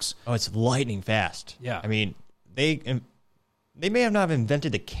some folks. Oh, it's lightning fast. Yeah. They may have not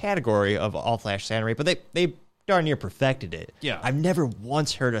invented the category of all-flash SAN array, but they darn near perfected it. Yeah. I've never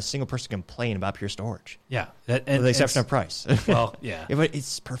once heard a single person complain about Pure Storage. Yeah. With the exception of price. Well, yeah. But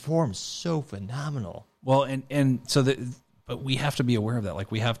it's performed so phenomenal. Well, but we have to be aware of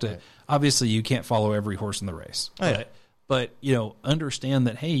that. We have to, obviously you can't follow every horse in the race. But understand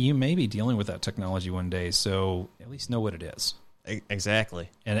that, hey, you may be dealing with that technology one day, so at least know what it is. Exactly.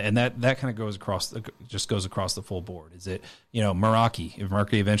 And that kind of goes across the full board. Is it, Meraki? If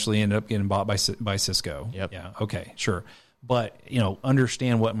Meraki eventually ended up getting bought by Cisco. Yep. Yeah. Okay. Sure. But,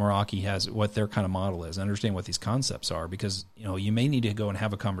 understand what Meraki has, what their kind of model is, understand what these concepts are, because, you may need to go and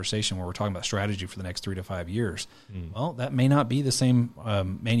have a conversation where we're talking about strategy for the next 3 to 5 years. Well, that may not be the same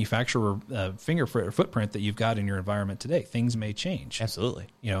manufacturer footprint that you've got in your environment today. Things may change. Absolutely.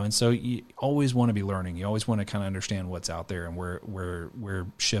 And so you always want to be learning. You always want to kind of understand what's out there and where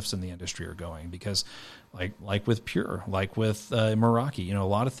shifts in the industry are going, because like with Pure, like with Meraki, a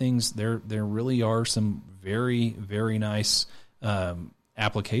lot of things, there really are some very, very nice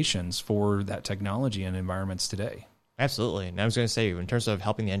applications for that technology in environments today. Absolutely. And I was going to say, in terms of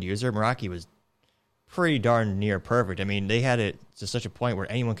helping the end user, Meraki was pretty darn near perfect. They had it to such a point where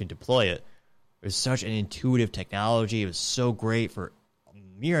anyone could deploy it. It was such an intuitive technology. It was so great for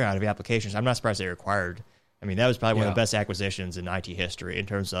a myriad of applications. I'm not surprised they required. That was probably one of the best acquisitions in IT history in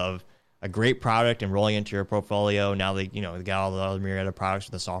terms of a great product and rolling into your portfolio. Now they got all the other myriad of products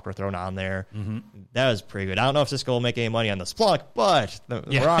with the software thrown on there. That was pretty good. I don't know if Cisco will make any money on the Splunk, but the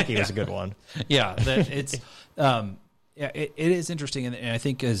Meraki was a good one. Yeah, it's it is interesting, and I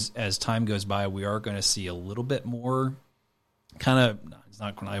think as time goes by, we are going to see a little bit more kind of it's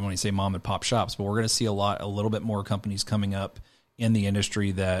not, I want to say mom and pop shops, but we're going to see a little bit more companies coming up in the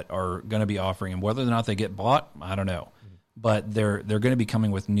industry that are going to be offering, and whether or not they get bought, I don't know, but they're going to be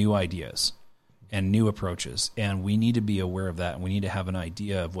coming with new ideas and new approaches, and we need to be aware of that, and we need to have an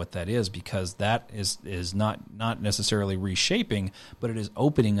idea of what that is, because that is not necessarily reshaping, but it is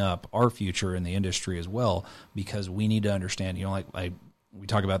opening up our future in the industry as well, because we need to understand, like we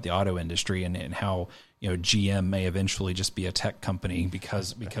talk about the auto industry and how, GM may eventually just be a tech company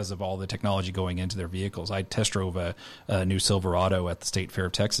because of all the technology going into their vehicles. I test drove a new Silverado at the State Fair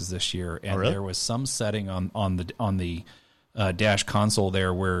of Texas this year, and there was some setting on the dash console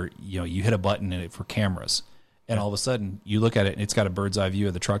there where you hit a button in it for cameras, and all of a sudden you look at it and it's got a bird's eye view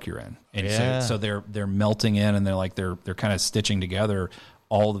of the truck you're in, and so they're melting in, and they're kind of stitching together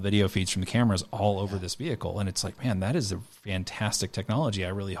all the video feeds from the cameras all over this vehicle, and it's like, man, that is a fantastic technology. I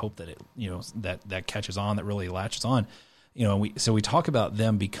really hope that it that catches on, that really latches on, so we talk about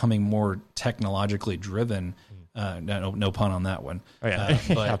them becoming more technologically driven. No pun on that one. Oh, yeah.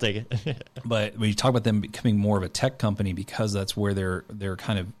 But, I'll take it. But when you talk about them becoming more of a tech company, because that's where they're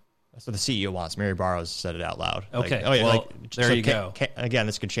kind of. That's what the CEO wants. Mary Barrows said it out loud. Okay. There you go. Again,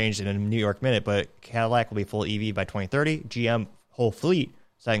 this could change in a New York minute, but Cadillac will be full EV by 2030. GM whole fleet,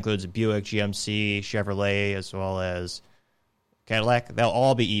 so that includes Buick, GMC, Chevrolet, as well as Cadillac. They'll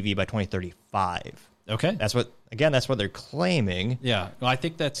all be EV by 2035. Okay. That's what they're claiming. Yeah. Well, I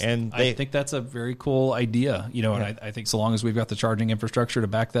think that's a very cool idea, and I think so long as we've got the charging infrastructure to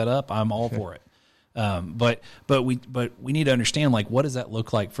back that up, I'm all for it. But we need to understand, like, what does that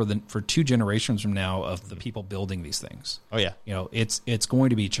look like for 2 generations from now of the people building these things? Oh yeah. It's going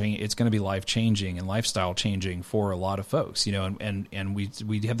to be it's going to be life changing and lifestyle changing for a lot of folks, and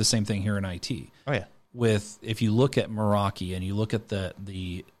we have the same thing here in IT. Oh yeah. If you look at Meraki and you look at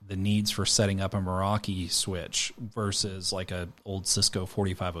the needs for setting up a Meraki switch versus like a old Cisco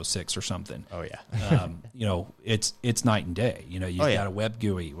 4506 or something. Oh yeah. It's night and day. You've got a web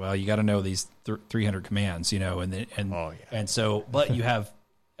GUI. Well, you got to know these 300 commands, and so, but you have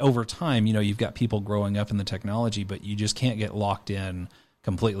over time, you've got people growing up in the technology, but you just can't get locked in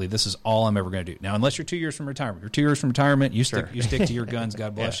completely. This is all I'm ever going to do. Now, unless you're 2 years from retirement, you stick to your guns.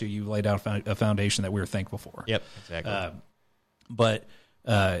 God bless you. You laid out a foundation that we're thankful for. Yep, exactly.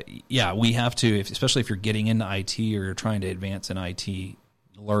 We have to, especially if you're getting into IT or you're trying to advance in IT,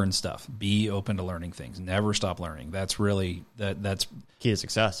 learn stuff. Be open to learning things. Never stop learning. That's really that's key to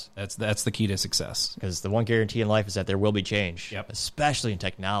success. That's the key to success. Because the one guarantee in life is that there will be change. Yep. Especially in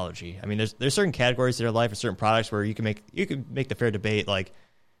technology. I mean, there's certain categories in your life or certain products where you can make the fair debate, like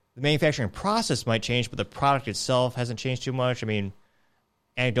the manufacturing process might change, but the product itself hasn't changed too much. I mean,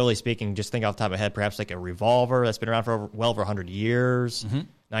 anecdotally speaking, just think off the top of my head, perhaps like a revolver that's been around for well over 100 years. Mm-hmm.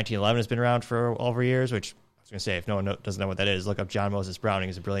 1911 has been around for over years, which I was going to say, if no one doesn't know what that is, look up John Moses Browning.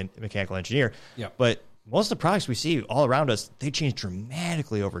 He's a brilliant mechanical engineer. Yep. But most of the products we see all around us, they change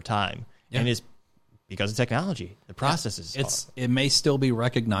dramatically over time. Yeah. And it's because of technology. The processes. It may still be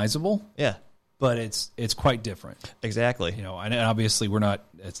recognizable. Yeah. But it's quite different. Exactly. And obviously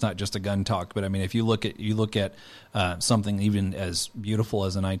it's not just a gun talk, but I mean, if you look at something even as beautiful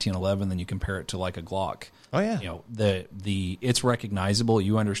as a 1911, then you compare it to like a Glock. Oh yeah. It's recognizable.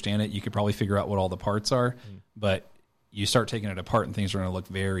 You understand it. You could probably figure out what all the parts are, but you start taking it apart and things are going to look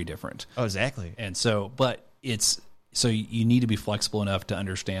very different. Oh, exactly. And so, so you need to be flexible enough to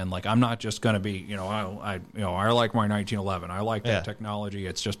understand, like, I'm not just going to be, I like my 1911. I like that technology.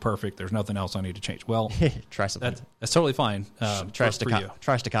 It's just perfect. There's nothing else I need to change. Well, try something. That's totally fine. Try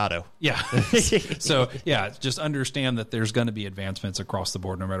staccato. Yeah. So just understand that there's going to be advancements across the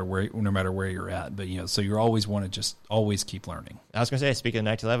board, no matter where you're at. But so you always want to just always keep learning. I was going to say, speaking of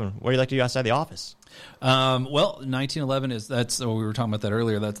 1911, what do you like to do outside the office? Well, 1911 that's we were talking about that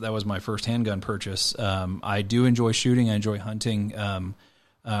earlier. That was my first handgun purchase. I do enjoy shooting. I enjoy hunting.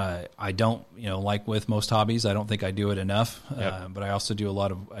 I don't, like with most hobbies, I don't think I do it enough. Yep. But I also do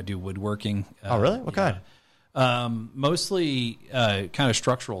I do woodworking. Oh, really? What kind? Mostly kind of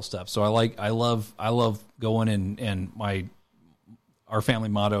structural stuff. So I love going and our family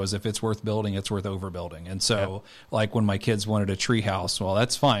motto is, if it's worth building, it's worth overbuilding. And so, like when my kids wanted a tree house, well,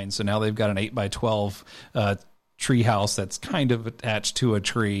 that's fine. So now they've got an 8x12 tree house that's kind of attached to a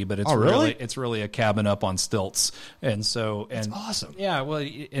tree, but it's really a cabin up on stilts. And so, that's awesome. Yeah. Well,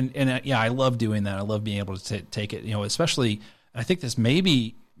 I love doing that. I love being able to take it, especially, I think this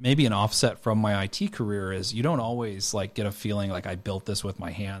maybe an offset from my IT career is you don't always like get a feeling like I built this with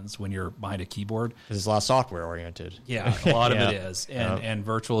my hands when you're behind a keyboard. Because it's a lot of software oriented. Yeah, a lot of it is. And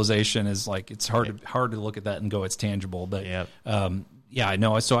virtualization is like, it's hard to look at that and go, it's tangible. But, Yeah, I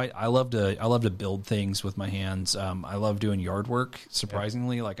know. So I love to build things with my hands. I love doing yard work.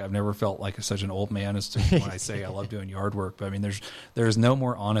 Surprisingly, like I've never felt like such an old man as to when I say I love doing yard work. But I mean, there's no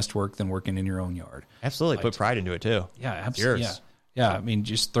more honest work than working in your own yard. Absolutely, Like, put pride into it too. Yeah, absolutely. Yeah. I mean,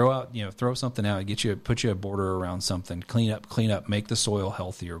 just throw something out, put you a border around something, clean up, make the soil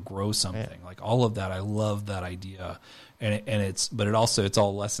healthier, grow something. Yeah. Like all of that, I love that idea. But it's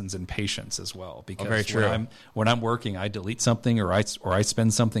all lessons in patience as well. Because very true. When I'm working, I delete something or I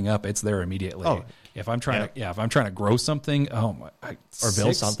spin something up, it's there immediately. Oh. If I'm trying to grow something,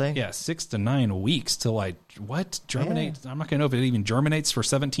 build something, 6 to 9 weeks till germinate. Yeah. I'm not gonna know if it even germinates for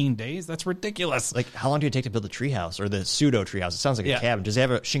 17 days. That's ridiculous. Like, how long do it take to build a treehouse or the pseudo treehouse? It sounds like a cabin. Does it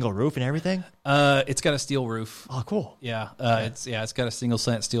have a shingle roof and everything? It's got a steel roof. Oh, cool. Yeah, it's got a single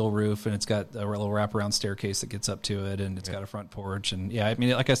slant steel roof, and it's got a little wraparound staircase that gets up to it, and it's got a front porch. And I mean,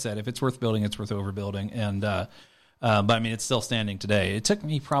 like I said, if it's worth building, it's worth overbuilding. And but I mean, it's still standing today. It took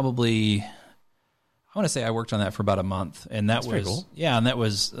me probably, I want to say I worked on that for about a month, and that was cool. Yeah, and that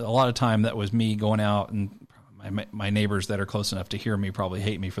was a lot of time. That was me going out, and my neighbors that are close enough to hear me probably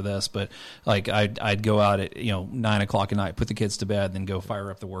hate me for this, but like I'd go out at 9 o'clock at night, put the kids to bed, then go fire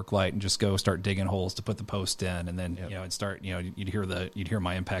up the work light and just go start digging holes to put the post in, and then I'd start you'd hear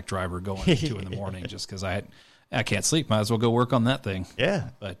my impact driver going at 2 in the morning just because I can't sleep. Might as well go work on that thing. Yeah.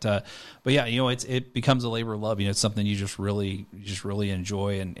 But yeah, it becomes a labor of love. It's something you just really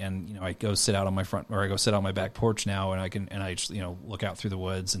enjoy. And I go sit out on my I go sit on my back porch now, and I just look out through the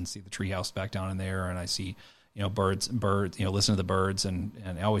woods and see the treehouse back down in there, and I see birds, listen to the birds, and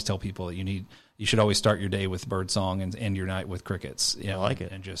I always tell people that you should always start your day with bird song and end your night with crickets. I like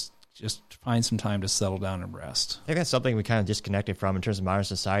it. And just find some time to settle down and rest. I think that's something we kind of disconnected from in terms of modern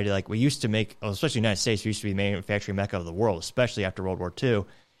society. Like we used to make, especially in the United States, we used to be the manufacturing mecca of the world, especially after World War II.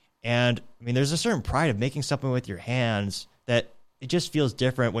 And I mean, there's a certain pride of making something with your hands that it just feels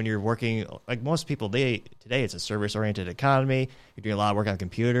different when you're working. Like most people today, it's a service-oriented economy. You're doing a lot of work on the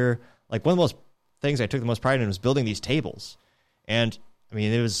computer. Like one of the most things I took the most pride in was building these tables. And I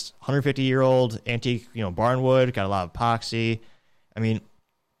mean, it was 150-year-old antique, barnwood, got a lot of epoxy. I mean,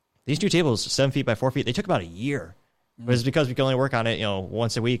 these two tables, 7 feet by 4 feet, they took about a year. But it's because we could only work on it,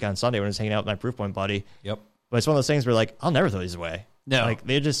 once a week on Sunday when I was hanging out with my proof point buddy. Yep. But it's one of those things where like, I'll never throw these away. No. Like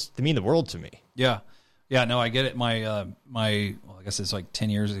they mean the world to me. Yeah. Yeah, no, I get it. I guess it's like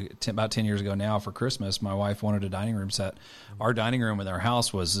about 10 years ago now for Christmas, my wife wanted a dining room set. Our dining room in our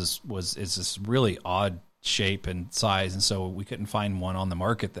house is this really odd shape and size, and so we couldn't find one on the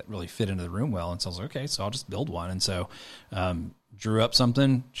market that really fit into the room well. And so I was like, okay, so I'll just build one. And so drew up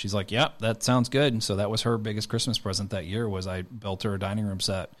something. She's like, yep, that sounds good. And so that was her biggest Christmas present that year was I built her a dining room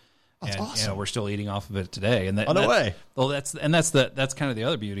set. That's and awesome. We're still eating off of it today. And no way. Well, that's kind of the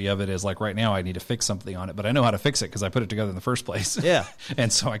other beauty of it is like right now I need to fix something on it, but I know how to fix it because I put it together in the first place. Yeah.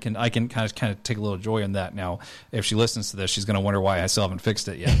 And so I can kind of take a little joy in that. Now, if she listens to this, she's going to wonder why I still haven't fixed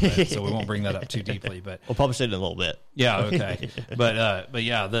it yet. So we won't bring that up too deeply. But we'll publish it in a little bit. Yeah. Okay. But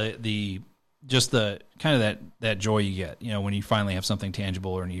yeah, the just the kind of that joy you get, when you finally have something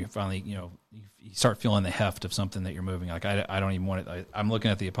tangible, or you finally, you start feeling the heft of something that you're moving. Like I don't even want it. I'm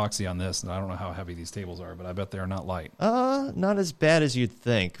looking at the epoxy on this, and I don't know how heavy these tables are, but I bet they're not light. Not as bad as you'd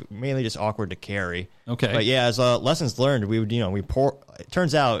think. Mainly just awkward to carry. Okay. But yeah, as lessons learned, we would, we pour. It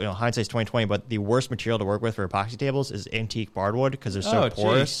turns out, hindsight's 20/20, but the worst material to work with for epoxy tables is antique barnwood because they're so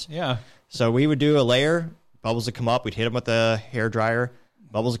porous. Geez. Yeah. So we would do a layer. Bubbles would come up. We'd hit them with the hair dryer.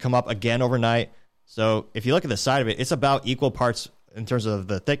 Bubbles would come up again overnight. So if you look at the side of it, it's about equal parts in terms of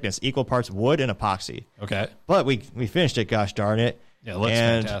the thickness, equal parts wood and epoxy. Okay. But we finished it, gosh darn it. Yeah, it looks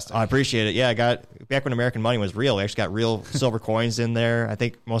fantastic. I appreciate it. Yeah, I got, back when American money was real, we actually got real silver coins in there. I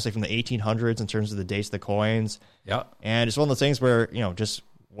think mostly from the 1800s in terms of the dates of the coins. Yeah. And it's one of those things where, just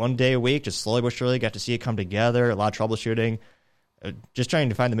one day a week, just slowly but surely got to see it come together, a lot of troubleshooting. Just trying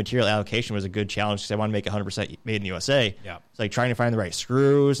to find the material allocation was a good challenge because I wanted to make it 100% made in the USA. Yeah. It's like trying to find the right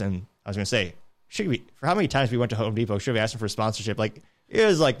screws. And I was going to say, for how many times we went to Home Depot, should we ask them for a sponsorship? Like, it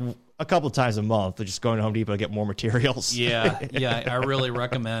was like a couple of times a month of just going to Home Depot to get more materials. Yeah, I really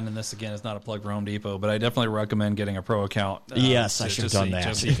recommend, and this again is not a plug for Home Depot, but I definitely recommend getting a pro account. Yes, I should have done that.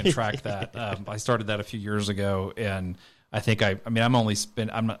 Just so you can track that. I started that a few years ago, and I think I'm only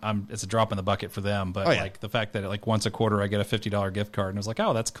it's a drop in the bucket for them, but like the fact that like once a quarter I get a $50 gift card, and I was like,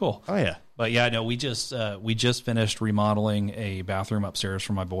 oh, that's cool. Oh yeah. But yeah, no, we just finished remodeling a bathroom upstairs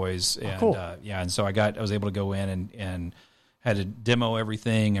for my boys, and cool. and so I was able to go in and had to demo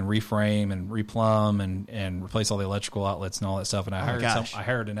everything and reframe and replumb and replace all the electrical outlets and all that stuff. And I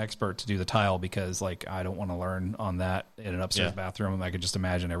hired an expert to do the tile because like I don't want to learn on that in an upstairs bathroom. I could just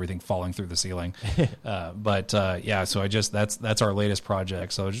imagine everything falling through the ceiling. So that's our latest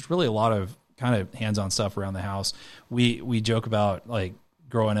project. So just really a lot of kind of hands-on stuff around the house. We joke about like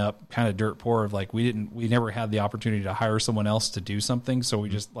growing up kind of dirt poor, of like we never had the opportunity to hire someone else to do something, so we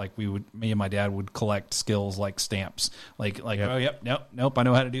just like me and my dad would collect skills like stamps, like oh yep, nope, I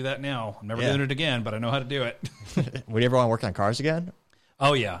know how to do that now. I'm never doing it again, but I know how to do it. Would you ever want to work on cars again?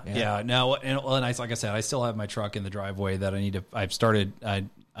 Oh yeah. Now and like I said, I still have my truck in the driveway that I need to.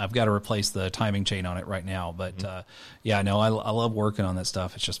 I've got to replace the timing chain on it right now, but I love working on that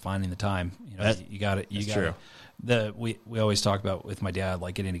stuff. It's just finding the time. You know, you got it. You got true. We always talk about with my dad,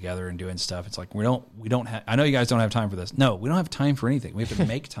 like getting together and doing stuff. It's like we don't have. I know you guys don't have time for this. No, we don't have time for anything. We have to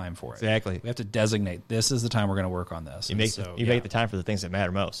make time for it. Exactly. We have to designate this is the time we're going to work on this. You make the time for the things that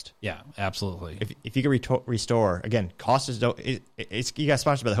matter most. Yeah, absolutely. If you could restore again, costs it's you got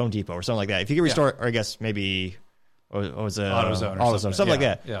sponsored by the Home Depot or something like that. If you could restore, or I guess maybe what was it, AutoZone, something like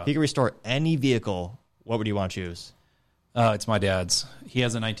that. Yeah. If you could restore any vehicle, what would you want to choose? It's my dad's. He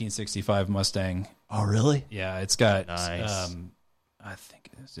has a 1965 Mustang. Oh, really? Yeah, it's got, nice. I think,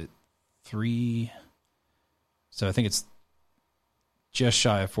 is it 3? So I think it's just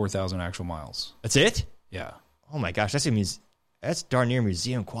shy of 4,000 actual miles. That's it? Yeah. Oh my gosh, that's darn near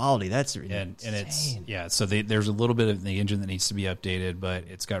museum quality. That's and it's so there's a little bit of the engine that needs to be updated, but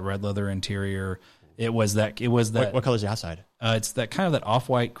it's got red leather interior. It was that. What color is the outside? It's that kind of that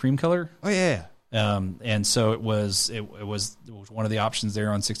off-white cream color. Oh yeah. And so it was one of the options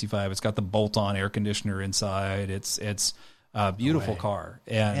there on 65. It's got the bolt-on air conditioner inside. It's a beautiful car.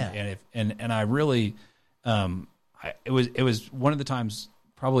 And I really, it was one of the times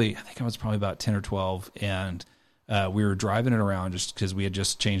I think I was probably about 10 or 12. And, we were driving it around just cause we had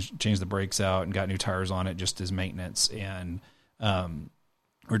just changed the brakes out and got new tires on it just as maintenance. And,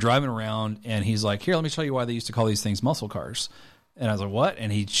 we're driving around and he's like, here, let me show you why they used to call these things muscle cars. And I was like, what?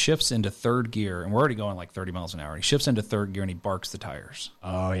 And he shifts into third gear, and we're already going like 30 miles an hour. He shifts into third gear, and he barks the tires.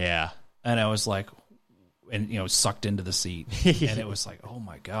 Oh, yeah. And I was like, sucked into the seat. And it was like, oh,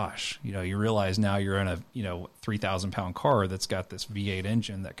 my gosh. You realize now you're in a, 3,000-pound car that's got this V8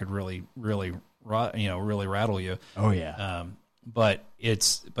 engine that could really, really, really rattle you. Oh, yeah. But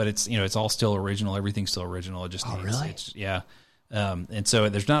it's it's all still original. Everything's still original. It just really? Yeah. And so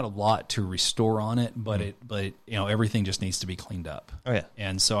there's not a lot to restore on it, but everything just needs to be cleaned up. Oh yeah.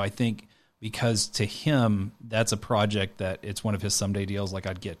 And so I think because to him, that's a project that it's one of his someday deals. Like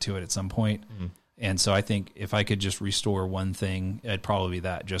I'd get to it at some point. Mm-hmm. And so I think if I could just restore one thing, it'd probably be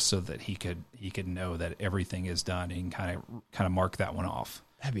that, just so that he could know that everything is done and kind of mark that one off.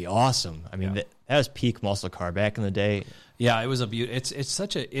 That'd be awesome. I mean, that was peak muscle car back in the day. Yeah, it was a beauty. It's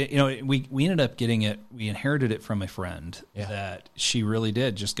such a, we ended up getting it. We inherited it from a friend that she really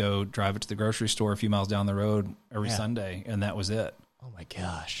did just go drive it to the grocery store a few miles down the road every Sunday. And that was it. Oh my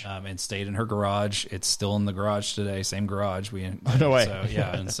gosh. And stayed in her garage. It's still in the garage today. Same garage. No way. So,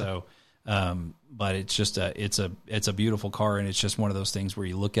 yeah. And so, but it's just it's a beautiful car. And it's just one of those things where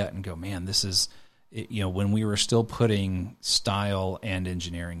you look at and go, man, this is, when we were still putting style and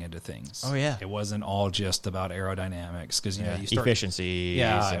engineering into things. Oh yeah, it wasn't all just about aerodynamics because you start efficiency.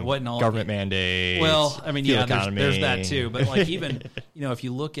 Yeah, it wasn't all government mandates. Well, I mean, there's that too. But like even if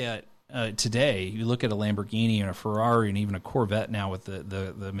you look at today, you look at a Lamborghini and a Ferrari and even a Corvette now with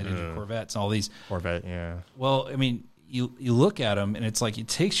the mid-engine Corvettes and all these Corvette. Yeah. Well, I mean, you look at them and it's like it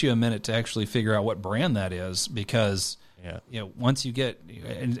takes you a minute to actually figure out what brand that is because. Yeah. Once you get,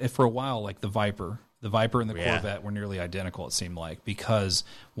 and for a while, like the Viper and the Corvette were nearly identical. It seemed like because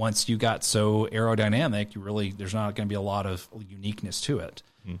once you got so aerodynamic, there's not going to be a lot of uniqueness to it.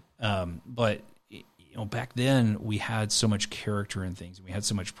 But back then we had so much character in things. We had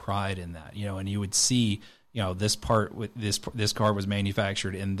so much pride in that. And you would see, this part with this car was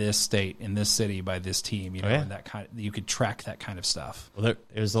manufactured in this state, in this city by this team. And that you could track that kind of stuff. Well,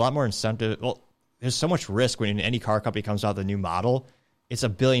 there's a lot more incentive. Well. There's so much risk when any car company comes out with a new model. It's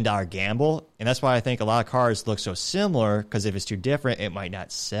 $1 billion gamble. And that's why I think a lot of cars look so similar, because if it's too different, it might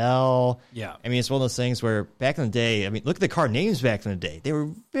not sell. Yeah. I mean, it's one of those things where back in the day, look at the car names back in the day. They were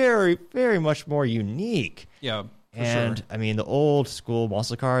very, very much more unique. Yeah, sure. I mean, the old school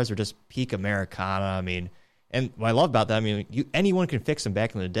muscle cars are just peak Americana. And what I love about that, anyone can fix them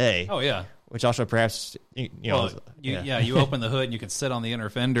back in the day. Oh, yeah. Which also perhaps, you open the hood and you can sit on the inner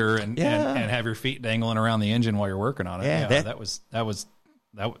fender and have your feet dangling around the engine while you're working on it. Yeah, that was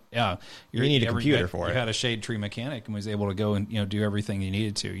You need a computer for it. You had a shade tree mechanic and was able to go and do everything you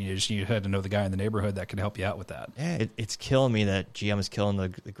needed to. You had to know the guy in the neighborhood that could help you out with that. Yeah, it's killing me that GM is killing the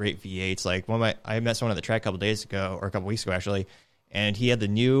great V8s. Like I met someone at the track a couple weeks ago actually, and he had the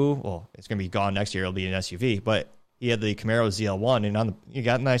new. Well, it's going to be gone next year. It'll be an SUV, but he had the Camaro ZL1, and you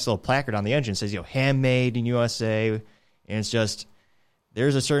got a nice little placard on the engine that says handmade in USA, and it's just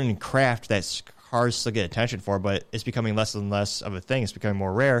there's a certain craft that cars still get attention for, but it's becoming less and less of a thing. It's becoming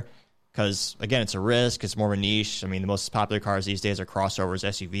more rare because, again, it's a risk. It's more of a niche. I mean, the most popular cars these days are crossovers,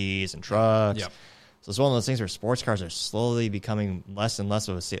 SUVs, and trucks. Yep. So it's one of those things where sports cars are slowly becoming less and less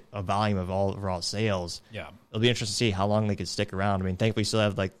of a volume of overall sales. Yeah. It'll be interesting to see how long they could stick around. I mean, thankfully, we still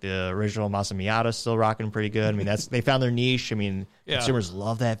have like the original Mazda Miata still rocking pretty good. I mean, they found their niche. I mean, consumers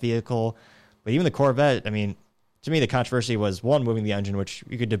love that vehicle. But even the Corvette, I mean, to me, the controversy was, one, moving the engine, which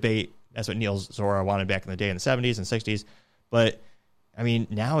you could debate. That's what Neil Zora wanted back in the day in the 70s and 60s. But, I mean,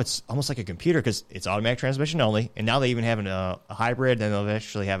 now it's almost like a computer because it's automatic transmission only. And now they even have a hybrid, and they'll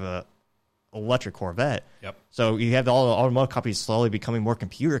eventually have a electric Corvette. Yep. So you have all the automotive companies slowly becoming more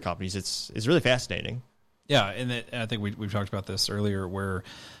computer companies. It's really fascinating. Yeah, and I think we've talked about this earlier, where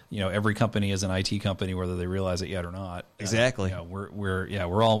every company is an IT company, whether they realize it yet or not. Exactly.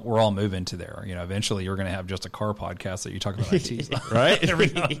 We're all moving to there. Eventually you're going to have just a car podcast that you talk about IT, right? Every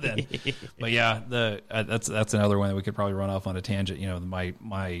now and then. But yeah, that's another one that we could probably run off on a tangent.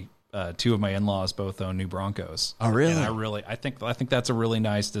 My two of my in-laws both own new Broncos. Oh, really? And I think that's a really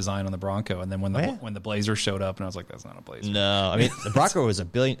nice design on the Bronco. And then when the Blazer showed up, and I was like, that's not a Blazer. No, I mean the Bronco was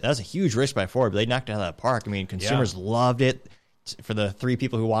that was a huge risk by Ford, but they knocked it out of the park. I mean, consumers loved it. For the 3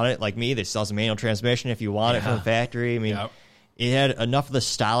 people who want it, like me, they still have a manual transmission if you want it from the factory. I mean, it had enough of the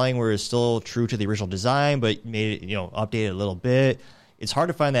styling where it's still true to the original design, but made it, updated a little bit. It's hard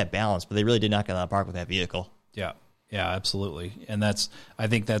to find that balance, but they really did knock it out of the park with that vehicle. Yeah. Yeah, absolutely. And I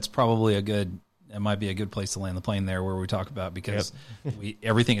think that's probably it might be a good place to land the plane there, where we talk about, because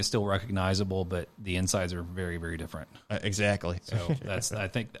everything is still recognizable, but the insides are very, very different. Exactly. So I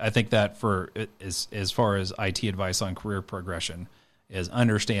think that for as far as IT advice on career progression is,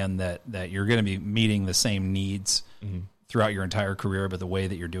 understand that you're going to be meeting the same needs throughout your entire career, but the way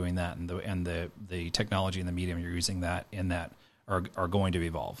that you're doing that and the technology and the medium you're using that are going to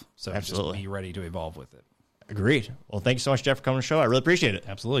evolve. So absolutely, just be ready to evolve with it. Agreed. Well, thank you so much, Jeff, for coming to the show. I really appreciate it.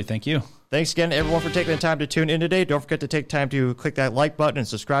 Absolutely. Thank you. Thanks again, everyone, for taking the time to tune in today. Don't forget to take time to click that like button and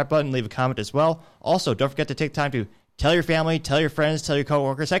subscribe button, leave a comment as well. Also, don't forget to take time to tell your family, tell your friends, tell your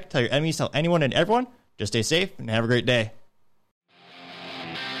coworkers, heck, tell your enemies, tell anyone and everyone. Just stay safe and have a great day.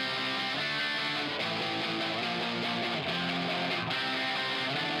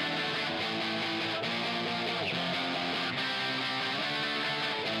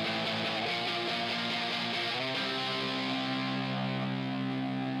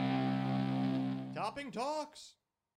 Topping Talks.